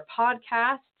through our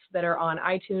podcasts that are on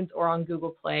iTunes or on Google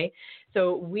Play.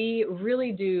 So we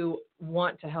really do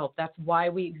want to help. That's why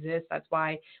we exist. That's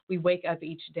why we wake up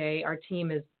each day. Our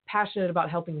team is passionate about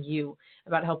helping you,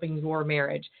 about helping your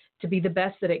marriage to be the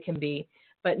best that it can be.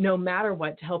 But no matter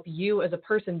what, to help you as a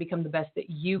person become the best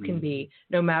that you can be,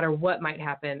 no matter what might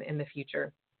happen in the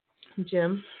future.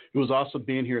 Jim? It was awesome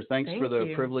being here. Thanks for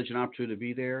the privilege and opportunity to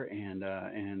be there.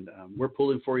 And we're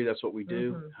pulling for you. That's what we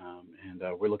do. And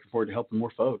we're looking forward to helping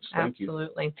more folks. Thank you.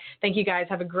 Absolutely. Thank you, guys.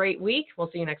 Have a great week. We'll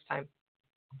see you next time.